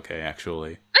 This is okay,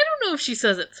 actually." I don't know if she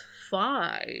says it's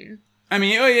fine. I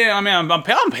mean, oh yeah, I mean,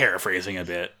 I'm paraphrasing a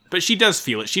bit, but she does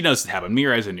feel it. She knows it happened.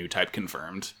 Mirai's a new type,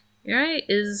 confirmed. Mirai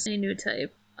is a new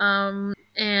type.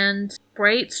 And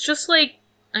Bright's just like,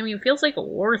 I mean, feels like a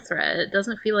war threat. It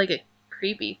doesn't feel like a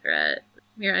creepy threat.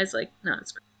 Mirai's like, no,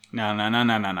 it's creepy. No.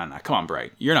 Come on,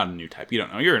 Bright. You're not a new type. You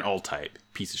don't know. You're an old type.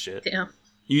 Piece of shit. Yeah.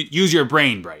 You use your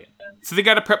brain, Bright. So they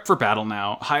gotta prep for battle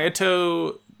now.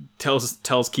 Hayato tells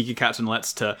Kikikatsu and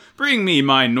Let's to bring me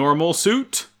my normal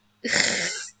suit.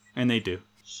 And they do.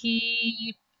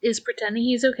 He is pretending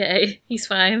he's okay. He's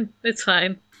fine. It's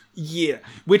fine. Yeah,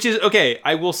 which is, okay,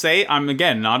 I will say, I'm,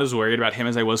 again, not as worried about him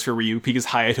as I was for Ryu, because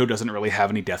Hayato doesn't really have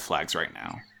any death flags right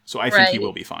now. So I think he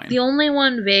will be fine. The only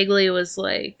one vaguely was,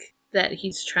 like, that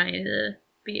he's trying to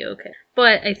be okay.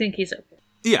 But I think he's okay.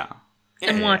 Yeah.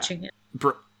 I'm watching it.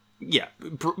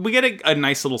 We get a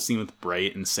nice little scene with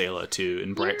Bright and Sayla, too,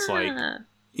 and Bright's like,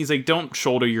 he's like, don't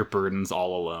shoulder your burdens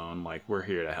all alone, like, we're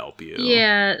here to help you.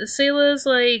 Yeah, Sayla's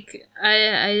like,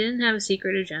 I didn't have a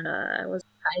secret agenda, I was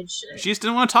she just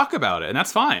didn't want to talk about it, and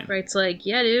that's fine. Bright's like,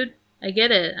 yeah, dude, I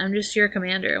get it. I'm just your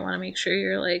commander. I want to make sure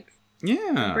you're like,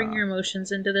 bring your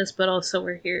emotions into this, but also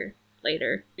we're here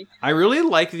later. I really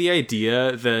like the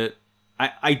idea that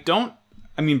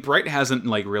I mean, Bright hasn't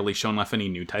like really shown off any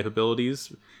new type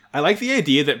abilities. I like the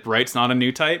idea that Bright's not a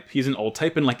new type; he's an old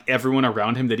type, and like everyone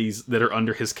around him that are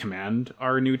under his command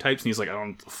are new types, and he's like, I don't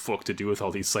know what the fuck to do with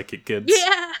all these psychic kids.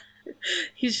 Yeah,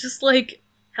 he's just like,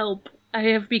 help. I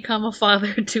have become a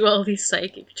father to all these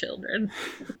psychic children.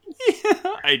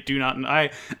 Yeah, I do not.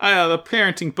 The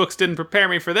parenting books didn't prepare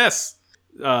me for this.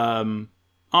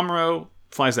 Amuro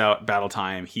flies out. Battle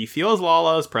time. He feels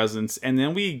Lala's presence, and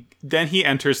then he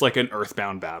enters like an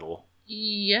Earthbound battle.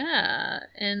 Yeah,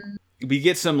 and we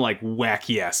get some like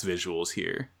wacky ass visuals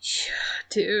here. Yeah,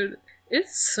 dude,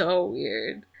 it's so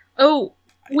weird. Oh.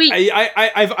 Wait,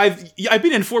 I've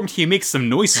been informed he makes some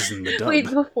noises in the dub. Wait,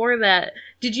 before that,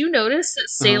 did you notice that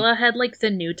Sayla had like the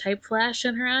new type flash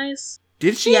in her eyes?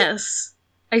 Did she? Yes,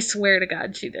 I swear to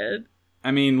God, she did.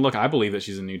 I mean, look, I believe that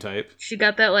she's a new type. She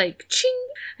got that, like, ching.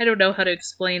 I don't know how to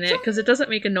explain it, because it doesn't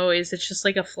make a noise. It's just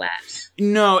like a flash.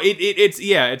 No,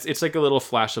 it's like a little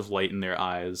flash of light in their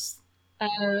eyes.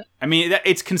 I mean,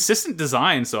 it's consistent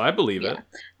design, so I believe it.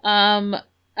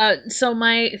 So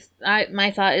my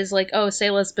thought is like, oh,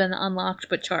 Sayla's been unlocked,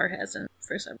 but Char hasn't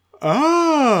for some.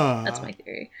 That's my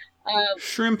theory.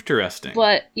 Shrimp-teresting.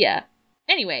 But yeah.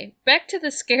 Anyway, back to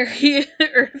the scary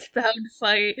Earthbound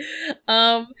fight.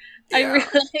 I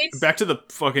realized back to the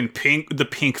fucking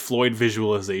Pink Floyd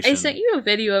visualization. I sent you a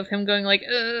video of him going like,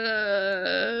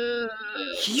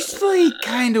 He's like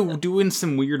kind of doing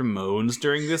some weird moans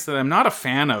during this that I'm not a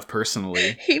fan of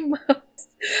personally. He moans,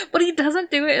 but he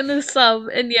doesn't do it in the sub,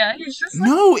 and yeah, he's just like,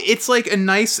 no. It's like a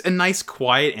nice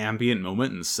quiet ambient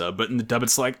moment in the sub, but in the dub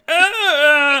it's like,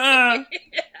 yeah.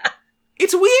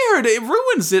 It's weird. It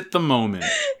ruins it the moment.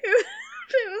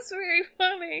 It was very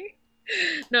funny.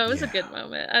 No, it was a good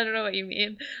moment. I don't know what you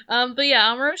mean. But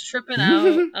yeah, Amuro's tripping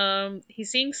out. He's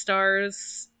seeing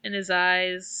stars in his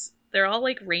eyes. They're all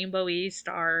like rainbowy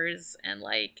stars and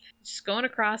like just going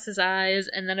across his eyes,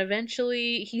 and then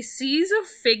eventually he sees a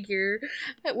figure,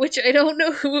 which I don't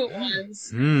know who it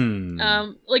was.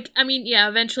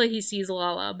 Eventually he sees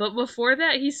Lala, but before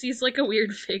that he sees like a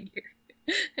weird figure.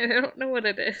 And I don't know what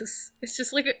it is. It's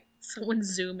just like someone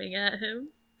zooming at him.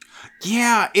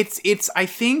 Yeah, it's. I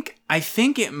think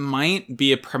it might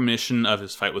be a premonition of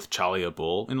his fight with Chalia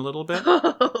Bull in a little bit. Okay,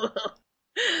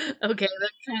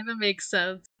 that kind of makes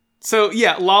sense. So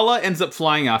yeah, Lala ends up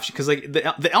flying off because like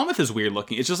the Elmeth is weird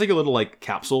looking. It's just like a little like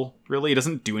capsule. Really, it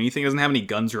doesn't do anything. It doesn't have any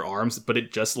guns or arms, but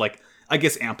it just like I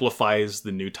guess amplifies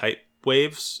the new type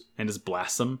waves and just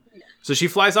blasts them. Yeah. So she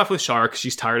flies off with Char because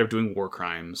she's tired of doing war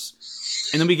crimes.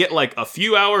 And then we get like a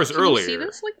few hours earlier. You see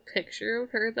this like picture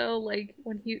of her though, like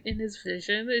when he in his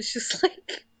vision, it's just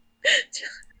like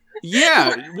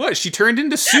yeah, what? She turned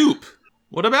into soup.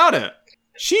 What about it?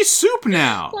 She's soup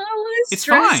now. It's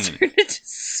fine. Turned into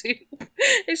soup.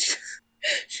 It's just,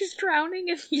 she's drowning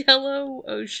in yellow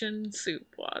ocean soup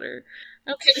water.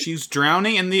 Okay. She's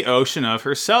drowning in the ocean of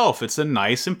herself. It's a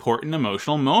nice, important,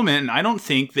 emotional moment, and I don't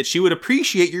think that she would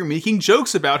appreciate your making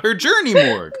jokes about her journey,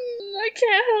 Morg. I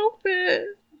can't help it.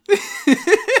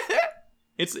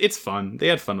 It's fun. They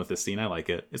had fun with this scene. I like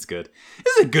it. It's good.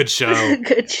 It's a good show.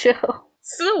 Good show.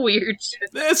 So weird.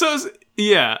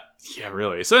 Yeah,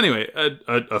 really. So anyway,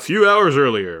 a few hours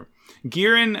earlier,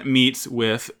 Gihren meets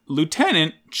with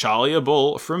Lieutenant Chalia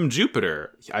Bull from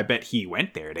Jupiter. I bet he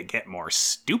went there to get more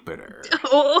stupider.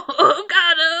 Oh,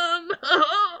 got him!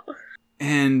 Oh.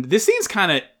 And this scene's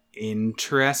kind of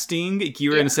interesting.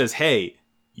 Gihren says, hey,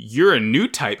 you're a new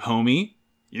type, homie.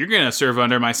 You're gonna serve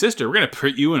under my sister. We're gonna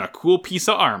put you in a cool piece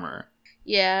of armor.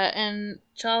 Yeah, and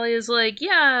Charlie is like,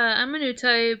 yeah, I'm a new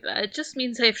type. It just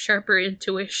means I have sharper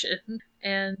intuition.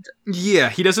 And yeah,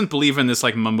 he doesn't believe in this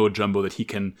like mumbo jumbo that he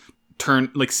can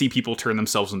see people turn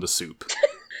themselves into soup.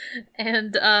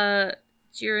 And Gihren?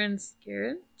 I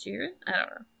don't know.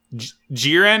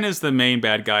 Gihren is the main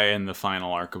bad guy in the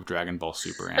final arc of Dragon Ball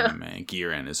Super anime.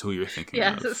 Gihren is who you're thinking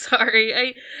of. Yeah,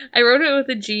 sorry. I wrote it with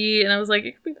a G, and I was like,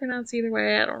 it could be pronounced either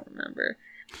way. I don't remember.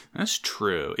 That's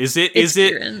true. Is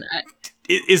the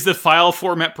file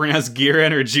format pronounced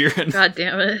Gihren or Gihren? God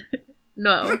damn it.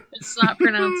 No, it's not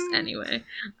pronounced anyway.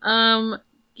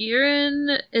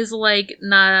 Gihren is like,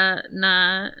 nah.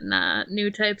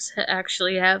 New types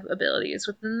actually have abilities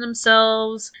within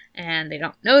themselves, and they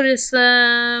don't notice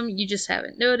them. You just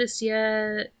haven't noticed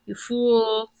yet. You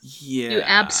fool. Yeah. You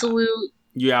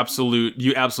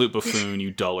absolute buffoon,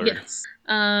 you dullard. Yes.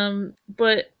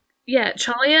 But yeah,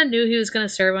 Chalia knew he was going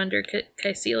to serve under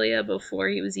Kycilia before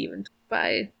he was even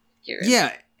by Gihren.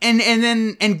 Yeah.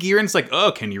 And Giren's like,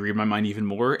 oh, can you read my mind even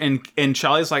more? And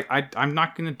Chalia's like, I'm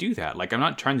not going to do that. Like, I'm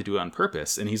not trying to do it on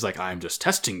purpose. And he's like, I'm just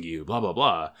testing you, blah, blah,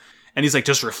 blah. And he's like,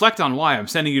 just reflect on why I'm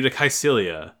sending you to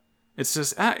Kycilia. It's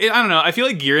just, I don't know. I feel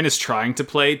like Gihren is trying to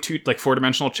play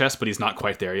four-dimensional chess, but he's not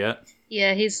quite there yet.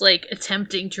 Yeah, he's like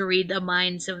attempting to read the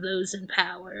minds of those in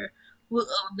power will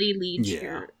only lead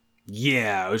you.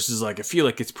 Yeah, which is like, I feel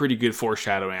like it's pretty good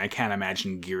foreshadowing. I can't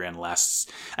imagine Gihren has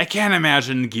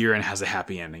a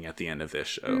happy ending at the end of this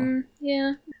show.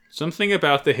 Yeah. Something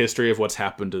about the history of what's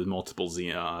happened to multiple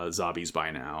zombies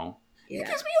by now. Yeah. It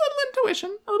gives me a little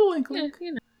intuition, a little inkling.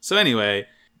 Yeah, So anyway,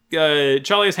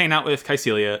 Charlie is hanging out with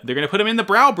Kycilia. They're going to put him in the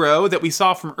Brow Bro that we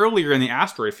saw from earlier in the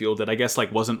asteroid field that I guess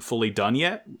like wasn't fully done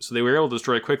yet, so they were able to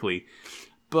destroy it quickly.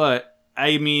 But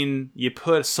I mean, you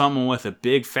put someone with a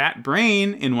big fat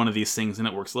brain in one of these things and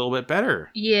it works a little bit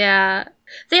better. Yeah.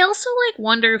 They also, like,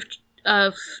 wonder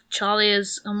if Charlie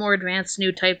is a more advanced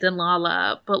new type than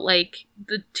Lala, but, like,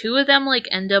 the two of them, like,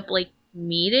 end up, like,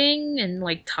 meeting and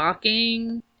like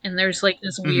talking, and there's like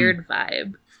this Mhm. weird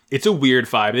vibe. It's a weird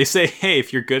vibe. They say, hey,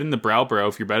 if you're good in the Brow Bro,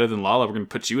 if you're better than Lala, we're going to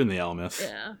put you in the Elmith.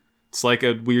 Yeah. It's like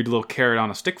a weird little carrot on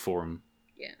a stick for him.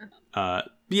 Yeah.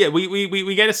 Yeah,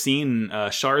 we get a scene,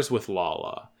 Char's with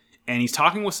Lala, and he's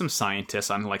talking with some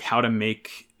scientists on like how to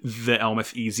make the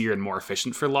Elmith easier and more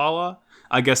efficient for Lala.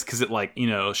 I guess because it like,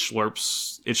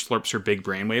 slurps her big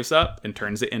brainwaves up and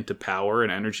turns it into power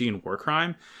and energy and war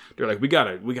crime. They're like, we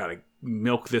gotta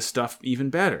milk this stuff even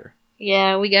better.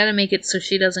 Yeah, we gotta make it so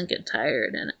she doesn't get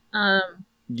tired. And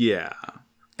Yeah.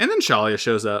 And then Shalia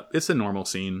shows up. It's a normal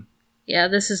scene. yeah,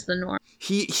 this is the norm.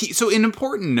 So an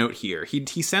important note here.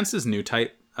 He senses new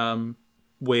type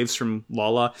waves from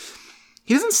Lala.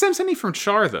 He doesn't sense any from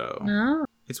Char though. No.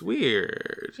 It's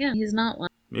weird. Yeah, he's not one.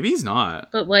 Maybe he's not.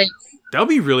 But like, That would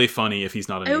be really funny if he's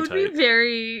not a it new would type. be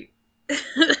very.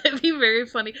 It'd be very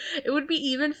funny. It would be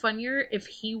even funnier if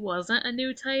he wasn't a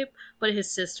new type, but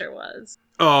his sister was.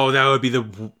 Oh, that would be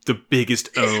the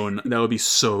biggest own. That would be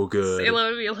so good.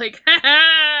 Sayla would be like, ha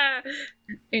ha!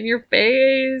 In your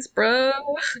face, bro.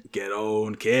 Get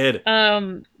owned, kid.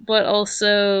 But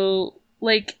also,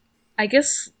 like, I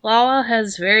guess Lala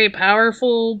has very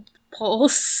powerful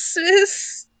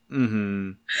pulses.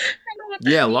 Mm-hmm. I don't know what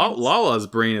that Yeah, means. Lala's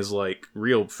brain is like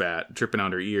real fat, dripping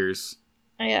out her ears.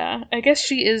 Yeah, I guess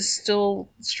she is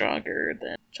still stronger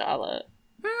than Chala.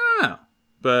 I don't know.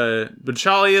 But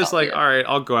Charlie is like, Talia. all right,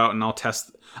 I'll go out and I'll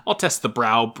test the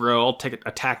Brow Bro. I'll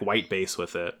attack White Base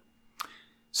with it.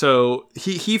 So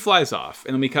he flies off,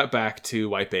 and then we cut back to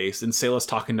White Base, and Sayla's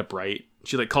talking to Bright.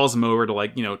 She like calls him over to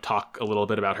like, talk a little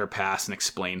bit about her past and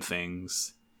explain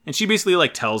things. And she basically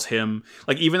like tells him,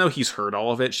 like, even though he's heard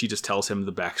all of it, she just tells him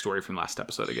the backstory from last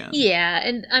episode again. Yeah,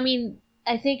 and I mean,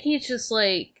 I think he's just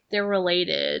like, they're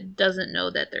related, doesn't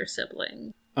know that they're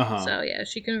siblings. Uh-huh. So yeah,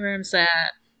 she confirms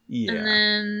that. Yeah. And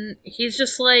then he's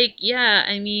just like, yeah,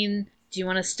 I mean, do you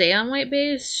want to stay on White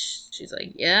Base? She's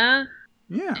like, yeah.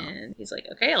 Yeah. And he's like,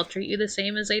 okay, I'll treat you the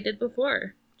same as I did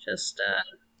before. Just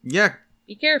Yeah.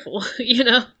 be careful, you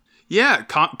know? Yeah.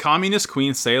 Communist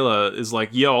Queen Sayla is like,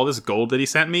 yo, all this gold that he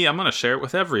sent me, I'm going to share it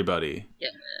with everybody. Yeah.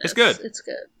 It's good. It's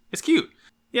good. It's cute.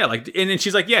 Yeah, like, and then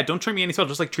she's like, yeah, don't treat me any special.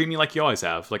 Just like treat me like you always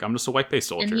have. Like, I'm just a White Base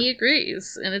soldier. And he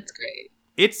agrees, and it's great.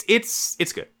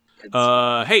 It's good.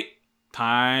 Hey,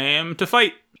 time to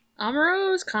fight.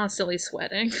 Amuro is constantly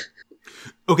sweating.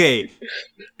 Okay,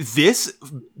 this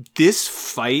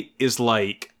fight is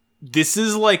like,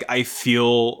 I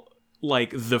feel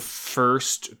like the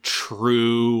first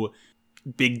true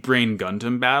big brain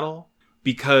Gundam battle,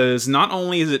 because not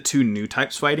only is it two new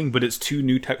types fighting, but it's two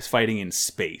new types fighting in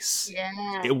space.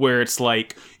 Yeah. Where it's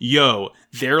like, yo,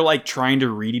 they're like trying to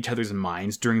read each other's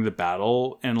minds during the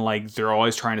battle, and like they're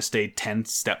always trying to stay 10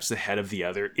 steps ahead of the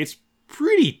other. It's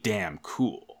pretty damn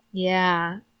cool.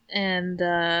 Yeah. And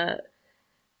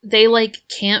they like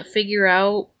can't figure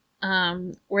out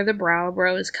where the Brow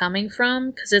Bro is coming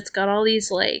from, because it's got all these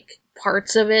like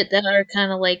parts of it that are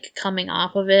kind of like coming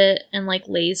off of it and like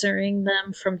lasering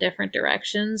them from different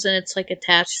directions, and it's like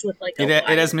attached with like It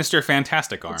has Mr.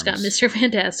 Fantastic arms. It's got Mr.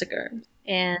 Fantastic arms.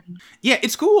 And yeah,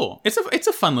 it's cool. It's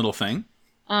a fun little thing.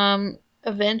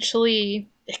 Eventually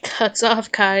it cuts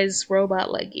off Kai's robot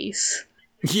leggies.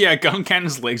 Yeah,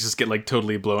 Guncannon's legs just get like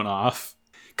totally blown off.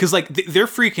 Cause like they're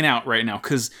freaking out right now,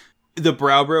 cause the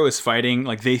Brow Bro is fighting,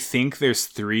 like they think there's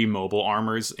 3 mobile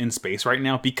armors in space right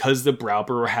now, because the Brow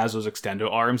Bro has those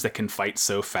extendo arms that can fight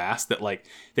so fast that like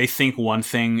they think one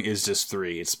thing is just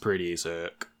 3. It's pretty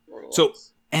sick. So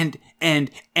and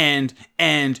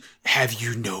have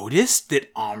you noticed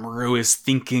that Amuro is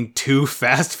thinking too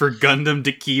fast for Gundam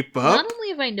to keep up? Not only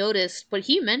have I noticed, but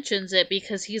he mentions it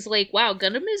because he's like, wow,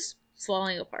 Gundam is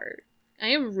falling apart. I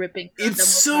am ripping Gundam It's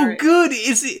so apart. good.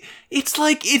 It's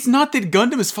like, it's not that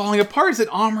Gundam is falling apart, it's that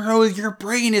Amuro, your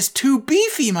brain is too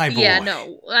beefy, my boy. Yeah,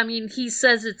 no. I mean, he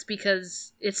says it's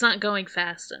because it's not going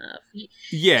fast enough.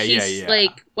 He's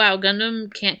like, wow,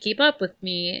 Gundam can't keep up with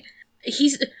me.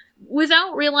 He's,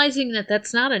 without realizing that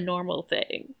that's not a normal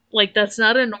thing. Like, that's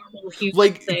not a normal human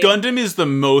Like, thing. Gundam is the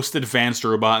most advanced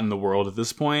robot in the world at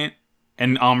this point,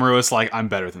 and Amuro is like, I'm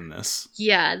better than this.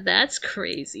 Yeah, that's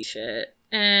crazy shit.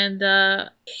 And,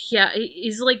 yeah,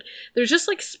 he's like, there's just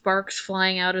like sparks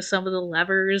flying out of some of the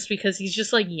levers because he's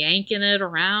just like yanking it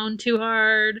around too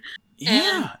hard.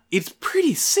 Yeah, it's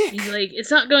pretty sick. He's like,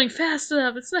 it's not going fast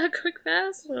enough. It's not going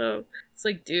fast enough. It's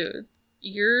like, dude,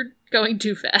 you're going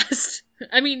too fast.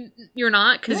 I mean, you're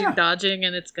not, because you're dodging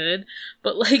and it's good,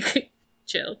 but like,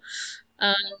 chill.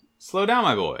 Slow down,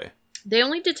 my boy. They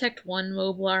only detect one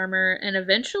mobile armor, and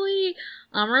eventually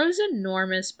Amuro's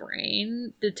enormous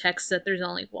brain detects that there's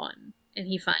only one. and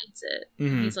he finds it.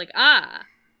 Mhm. He's like,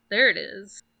 there it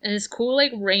is. And his cool,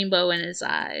 like, rainbow in his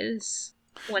eyes.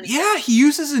 Yeah, he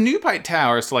uses the Newpite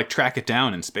towers to, like, track it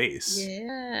down in space.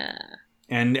 Yeah.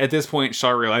 And at this point,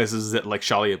 Char realizes that, like,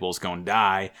 Shaliable's gonna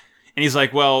die. And he's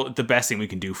like, well, the best thing we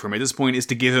can do for him at this point is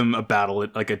to give him a battle,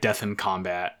 like a death in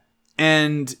combat.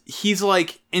 And he's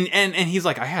like, and he's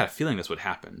like, I had a feeling this would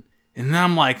happen. And then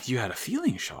I'm like, you had a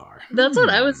feeling, Char? That's what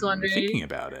I was wondering. Thinking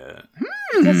about it.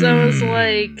 Because I was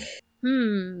like,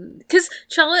 Because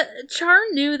Char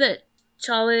knew that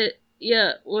Chalit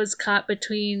was caught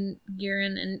between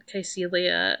Giran and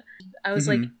Caecilia. I was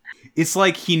like... It's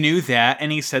like he knew that,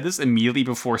 and he said this immediately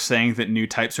before saying that new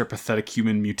types are pathetic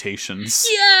human mutations.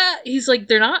 Yeah! He's like,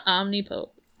 they're not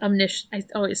omniscient. I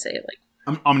always say it like...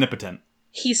 Omnipotent.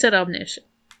 He said omniscient.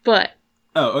 But...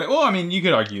 Oh, well, I mean, you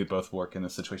could argue both work in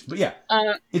this situation. But yeah,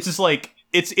 it's just like,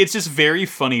 it's just very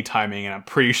funny timing, and I'm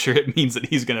pretty sure it means that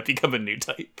he's going to become a new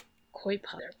type. They're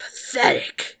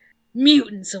pathetic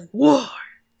mutants of war.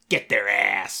 Get their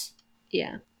ass.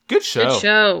 Yeah. Good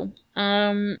show.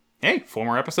 Hey, 4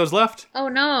 more episodes left. Oh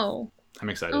no. I'm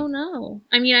excited. Oh no.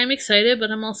 I mean, I'm excited, but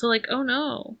I'm also like, oh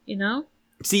no, you know?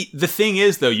 See, the thing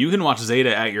is, though, you can watch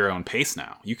Zeta at your own pace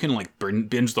now. You can, like,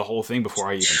 binge the whole thing before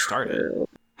I even start it.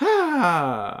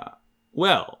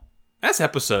 Well, that's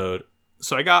episode.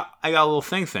 So I got a little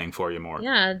thing for you, Morg.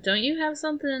 Yeah, don't you have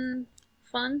something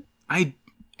fun? I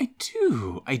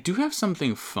do. I do have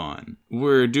something fun.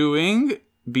 We're doing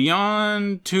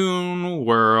Beyond Toon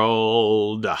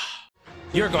World.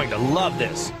 You're going to love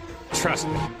this. Trust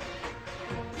me.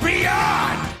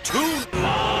 Beyond Toon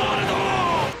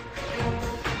World!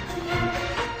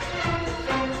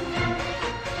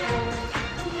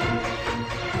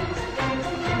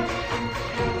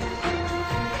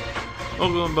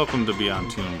 Welcome to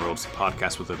Beyond Toon World, the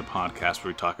podcast within a podcast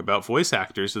where we talk about voice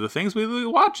actors of the things we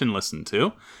watch and listen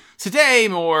to. Today,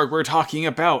 Morg, we're talking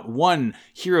about one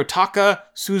Hirotaka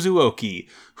Suzuoki,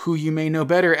 who you may know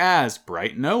better as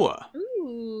Bright Noah.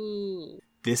 Ooh.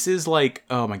 This is like,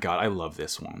 oh my god, I love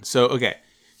this one. So, okay,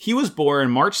 he was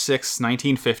born March 6,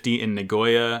 1950 in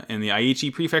Nagoya in the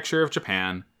Aichi Prefecture of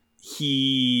Japan.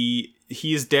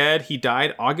 He's dead. He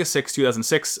died August 6,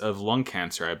 2006 of lung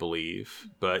cancer, I believe.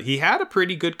 But he had a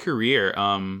pretty good career.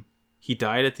 He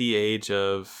died at the age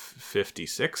of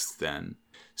 56 then.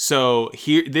 So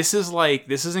this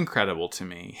is incredible to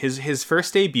me. His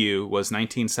first debut was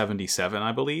 1977,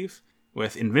 I believe,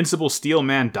 with Invincible Steel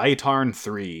Man Daitarn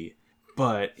 3.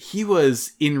 But he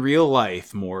was, in real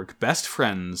life, Morg, best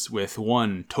friends with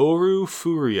one Toru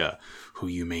Furuya, who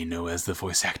you may know as the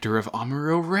voice actor of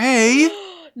Amuro Ray.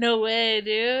 No way,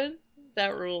 dude.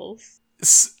 That rules.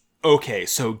 Okay,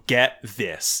 so get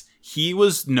this. He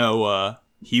was Noah,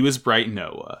 he was Bright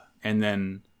Noah, and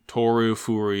then Toru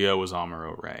Furuya was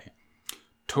Amuro Ray.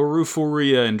 Toru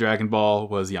Furuya in Dragon Ball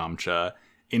was Yamcha.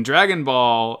 In Dragon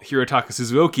Ball, Hirotaka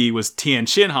Suzuoki was Tien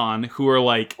Shinhan, who are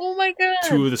like oh my god,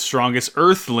 2 of the strongest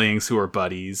Earthlings who are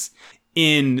buddies.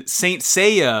 In Saint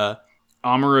Seiya,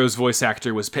 Amuro's voice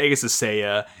actor was Pegasus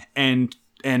Seiya, and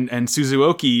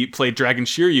Suzuoki played Dragon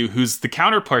Shiryu, who's the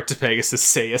counterpart to Pegasus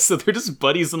Seiya. So they're just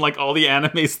buddies in like all the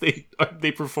animes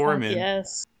they perform in.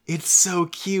 Yes, it's so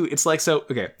cute. It's like, so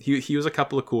okay. He was a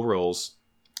couple of cool roles.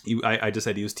 I just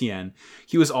said he was Tien.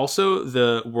 He was also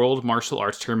the World Martial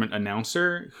Arts Tournament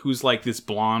announcer, who's like this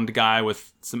blonde guy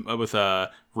with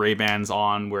Ray-Bans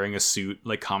on, wearing a suit,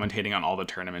 like commentating on all the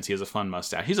tournaments. He has a fun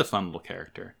mustache. He's a fun little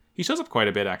character. He shows up quite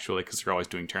a bit actually because they're always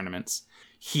doing tournaments.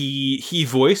 He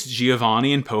voiced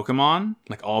Giovanni in Pokemon,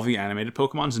 like all the animated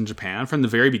Pokemons in Japan from the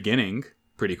very beginning.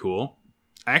 Pretty cool.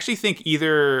 I actually think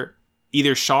either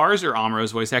Char's or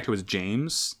Amuro's voice actor was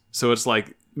James, so it's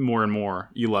like more and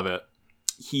more. You love it.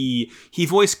 He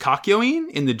voiced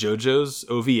Kakyoin in the JoJo's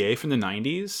OVA from the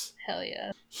 90s. Hell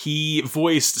yeah. He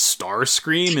voiced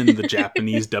Starscream in the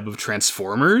Japanese dub of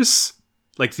Transformers,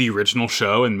 like the original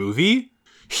show and movie.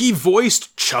 He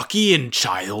voiced Chucky in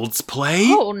Child's Play.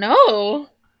 Oh no.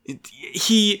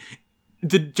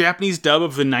 The Japanese dub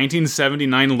of the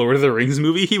 1979 Lord of the Rings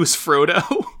movie, he was Frodo.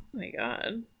 Oh my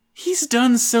god. He's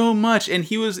done so much, and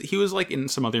he was like in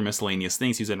some other miscellaneous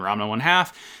things. He was in Ramna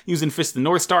 1/2, he was in Fist of the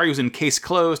North Star, he was in Case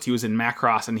Closed, he was in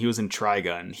Macross, and he was in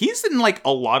Trigun. He's in like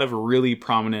a lot of really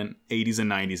prominent 80s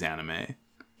and 90s anime.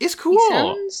 It's cool. He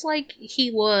sounds like he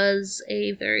was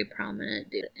a very prominent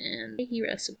dude, and he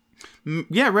rested.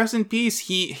 Yeah, rest in peace.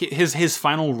 His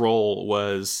final role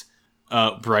was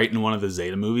Bright in one of the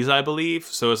Zeta movies, I believe.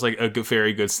 So it's like a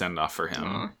very good send off for him.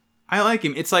 Aww. I like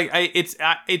him. It's like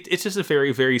it's just a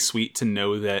very, very sweet to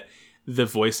know that the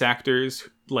voice actors,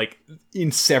 like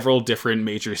in several different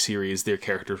major series, their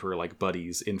characters were like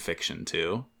buddies in fiction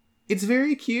too. It's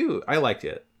very cute. I liked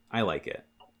it. I like it.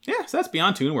 Yeah, so that's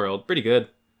Beyond Toon World. Pretty good.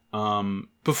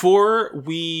 Before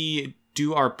we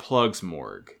do our plugs,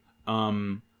 Morg,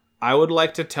 I would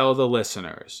like to tell the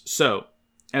listeners. So,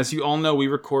 as you all know, we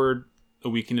record a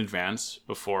week in advance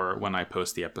before when I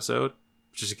post the episode,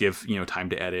 just to give, time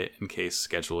to edit in case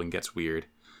scheduling gets weird.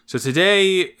 So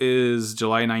today is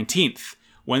July 19th.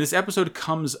 When this episode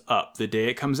comes up, the day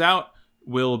it comes out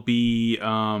will be,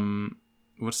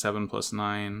 what's 7 plus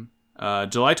 9?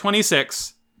 July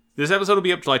 26th. This episode will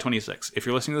be up July 26th. If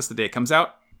you're listening to this the day it comes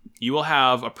out, you will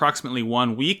have approximately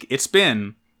 1 week. It's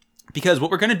been, because what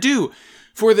we're going to do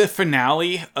for the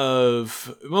finale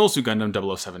of Mobile Suit Gundam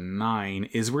 0079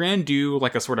 is we're going to do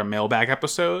like a sort of mailbag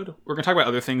episode. We're going to talk about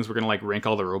other things. We're going to like rank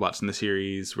all the robots in the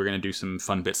series. We're going to do some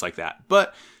fun bits like that.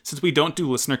 But since we don't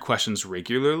do listener questions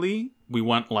regularly, we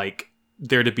want like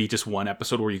there to be just one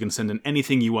episode where you can send in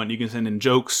anything you want. You can send in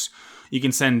jokes. You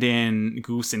can send in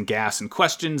goose and gas and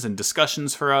questions and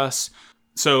discussions for us.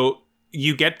 So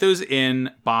you get those in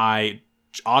by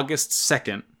August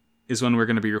 2nd. Is when we're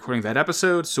going to be recording that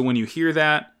episode. So when you hear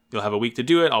that, you'll have a week to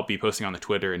do it. I'll be posting on the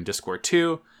Twitter and Discord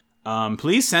too.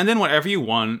 Please send in whatever you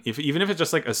want. Even if it's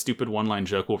just like a stupid one-line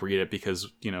joke, we'll read it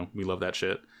because, we love that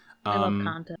shit. I love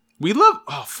content.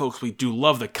 Folks, we do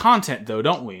love the content though,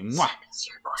 don't we? Mwah.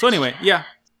 So anyway, yeah,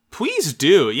 please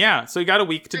do. Yeah, so you got a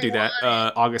week to do that.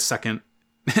 August 2nd.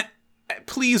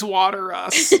 Please water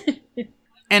us.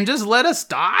 And just let us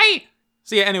die.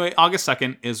 So yeah, anyway, August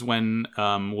 2nd is when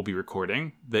we'll be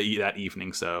recording that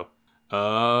evening. So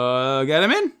get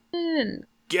him in.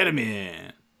 Get him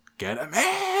in. Get him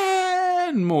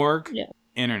in. Morg. Yeah.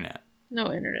 Internet.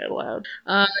 No internet allowed.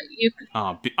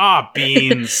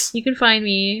 Beans. You can find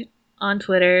me on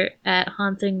Twitter at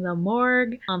Haunting the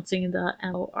Morg, Haunting the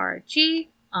MORG.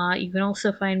 You can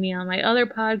also find me on my other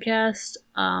podcast,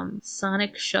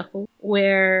 Sonic Shuffle,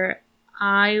 where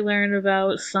I learned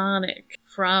about Sonic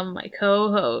from my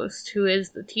co-host, who is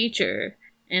the teacher,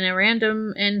 in a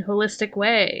random and holistic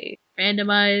way.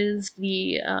 Randomize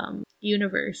the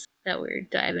universe that we're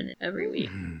diving in every week.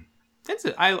 That's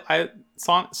it.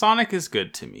 Sonic is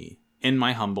good to me, in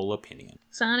my humble opinion.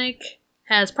 Sonic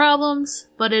has problems,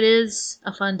 but it is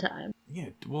a fun time. Yeah,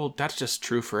 well, that's just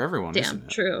true for everyone, isn't it?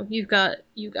 True. You got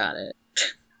it.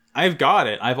 I've got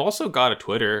it. I've also got a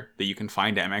Twitter that you can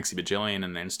find at MaxiBajillion,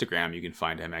 and an Instagram you can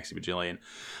find at MaxiBajillion.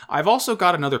 I've also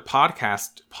got another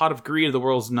podcast, Pot of Greed, the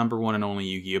world's #1 and only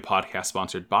Yu-Gi-Oh! Podcast,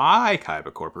 sponsored by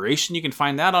Kaiba Corporation. You can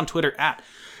find that on Twitter at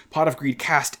Pot of Greed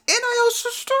Cast. And I also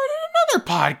started another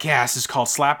podcast. It's called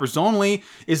Slappers Only.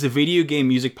 It's a video game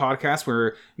music podcast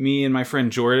where me and my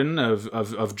friend Jordan of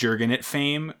Jurgenit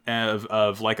fame,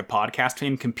 of like a podcast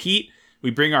fame, compete. We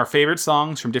bring our favorite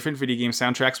songs from different video game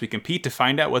soundtracks. We compete to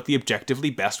find out what the objectively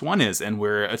best one is. And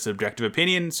we're a subjective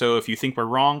opinion. So if you think we're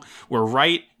wrong, we're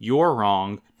right. You're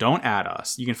wrong. Don't add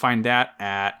us. You can find that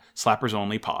at Slappers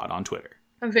Only Pod on Twitter.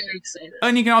 I'm very excited.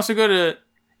 And you can also go to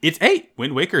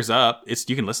Wind Waker's up.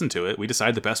 You can listen to it. We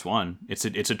decide the best one. It's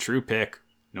a true pick.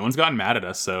 No one's gotten mad at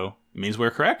us, so it means we're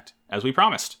correct, as we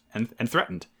promised and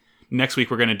threatened. Next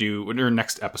week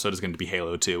next episode is going to be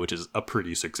Halo 2, which is a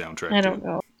pretty sick soundtrack. I don't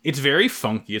know. It's very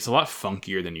funky. It's a lot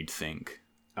funkier than you'd think.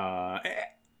 Yeah.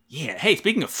 Hey,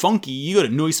 speaking of funky, you go to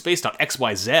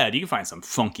noisespace.xyz. You can find some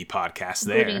funky podcasts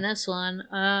there. Including this one.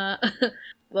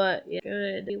 But yeah,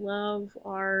 good. We love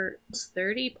our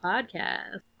 30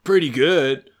 podcasts. Pretty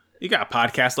good. You got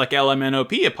podcasts like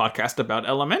LMNOP, a podcast about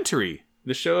Elementary,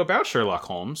 the show about Sherlock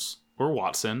Holmes or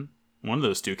Watson, one of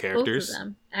those two characters. Both of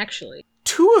them, actually.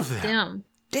 2 of them.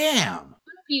 Damn.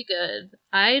 Would be good.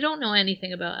 I don't know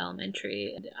anything about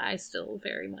Elementary, and I still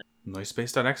very much.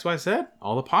 Noisespace.xyz,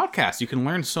 all the podcasts. You can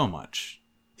learn so much.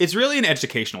 It's really an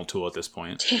educational tool at this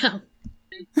point. Damn.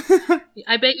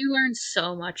 I bet you learned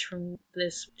so much from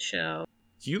this show.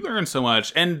 You learn so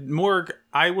much. And Morg,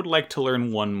 I would like to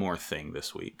learn one more thing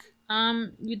this week.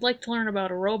 You'd like to learn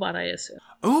about a robot, I assume.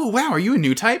 Oh, wow. Are you a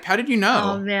new type? How did you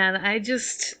know? Oh, man. I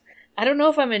don't know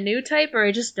if I'm a new type or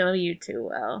I just know you too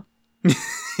well.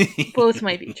 Both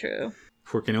might be true.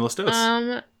 ¿Por qué no los dos?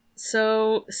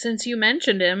 So, since you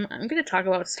mentioned him, I'm going to talk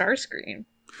about Starscream.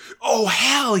 Oh,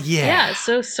 hell yeah! Yeah,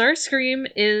 so Starscream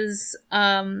is,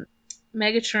 Starscream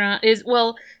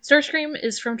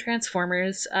is from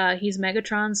Transformers. He's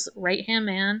Megatron's right-hand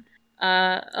man,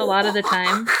 a lot of the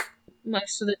time.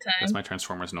 Most of the time. That's my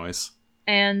Transformers noise.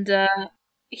 And,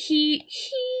 he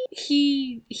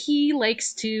he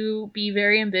likes to be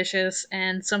very ambitious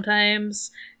and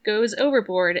sometimes goes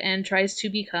overboard and tries to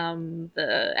become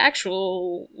the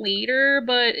actual leader,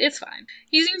 but it's fine.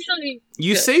 He's usually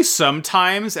You good. say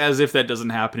sometimes as if that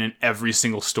doesn't happen in every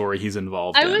single story he's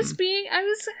involved in. I was being, I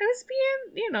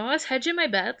was hedging my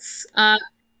bets.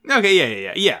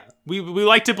 Okay, yeah. We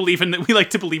like to believe in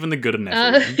the good in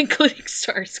everyone. Including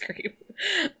Starscream.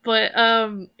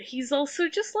 But he's also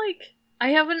just like, I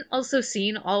haven't also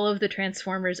seen all of the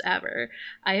Transformers ever.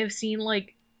 I have seen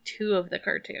like 2 of the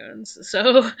cartoons.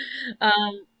 So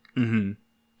Mm-hmm.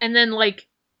 and then like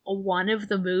one of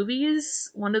the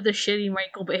movies, one of the shitty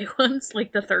Michael Bay ones,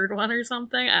 like the 3rd one or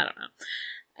something. I don't know.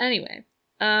 Anyway,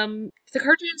 the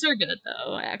cartoons are good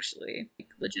though, actually. Like,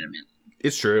 legitimately.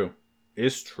 It's true.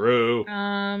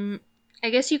 I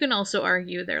guess you can also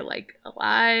argue they're like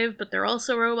alive, but they're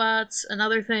also robots.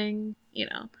 Another thing,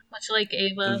 much like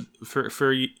Ava.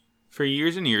 For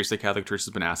years and years, the Catholic Church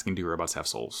has been asking, do robots have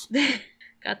souls?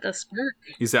 Got the smirk.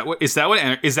 Is that what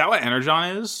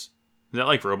Energon is? Is that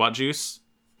like robot juice?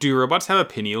 Do robots have a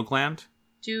pineal gland?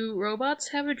 Do robots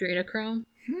have adrenochrome?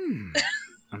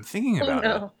 I'm thinking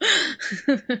about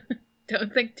it.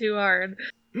 Don't think too hard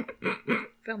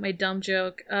about my dumb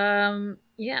joke.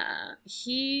 Yeah,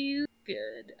 he's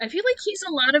good. I feel like he's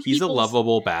a lot of He's a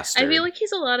lovable bastard. I feel like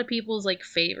he's a lot of people's like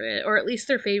favorite, or at least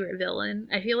their favorite villain.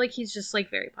 I feel like he's just like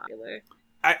very popular.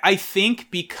 I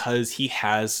think because he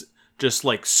has just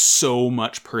like so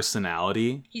much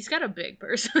personality. He's got a big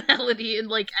personality in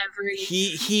like every.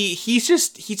 He's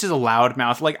just a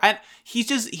loudmouth. Like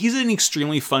he's an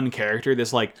extremely fun character.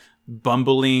 This like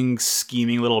bumbling,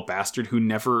 scheming little bastard who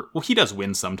never. Well, he does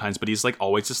win sometimes, but he's like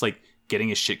always just like getting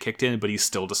his shit kicked in. But he's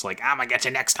still just like, I'm gonna get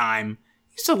you next time.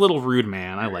 He's a little rude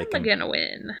man. I like him. I'm gonna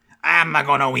win. I'm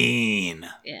gonna win.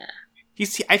 Yeah.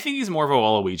 I think he's more of a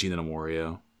Waluigi than a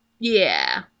Wario.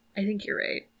 Yeah, I think you're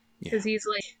right. Because he's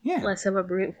like less of a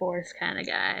brute force kind of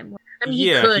guy. I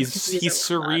mean, he's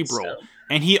cerebral, so.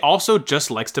 And he also just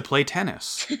likes to play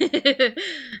tennis.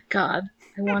 God,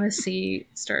 I want to see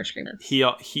Starscream.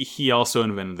 He also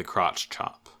invented the crotch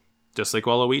chop, just like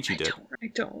Waluigi did.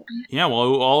 I don't. Yeah,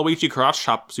 well, Waluigi crotch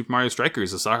chop Super Mario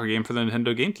Strikers, a soccer game for the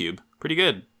Nintendo GameCube. Pretty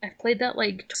good. I've played that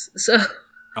so.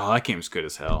 Oh, that game's good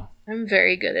as hell. I'm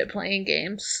very good at playing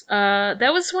games. That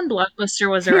was when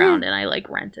Blockbuster was around, and I like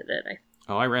rented it.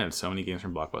 I rented so many games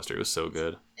from Blockbuster. It was so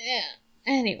good. Yeah.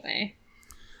 Anyway.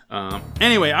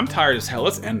 Anyway, I'm tired as hell.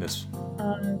 Let's end this.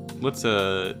 Let's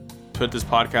put this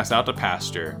podcast out to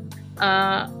pasture.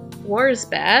 War is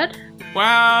bad?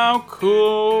 Wow,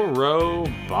 cool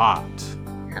robot.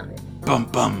 Hell yeah. Bum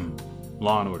bum.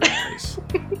 Law and Order place.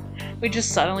 We just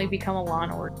suddenly become a Law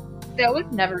and Order. That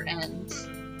would never end.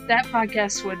 That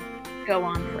podcast would go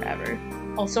on forever.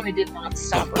 Also, I did not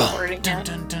stop recording yet.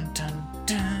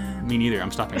 Me neither.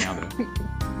 I'm stopping now though.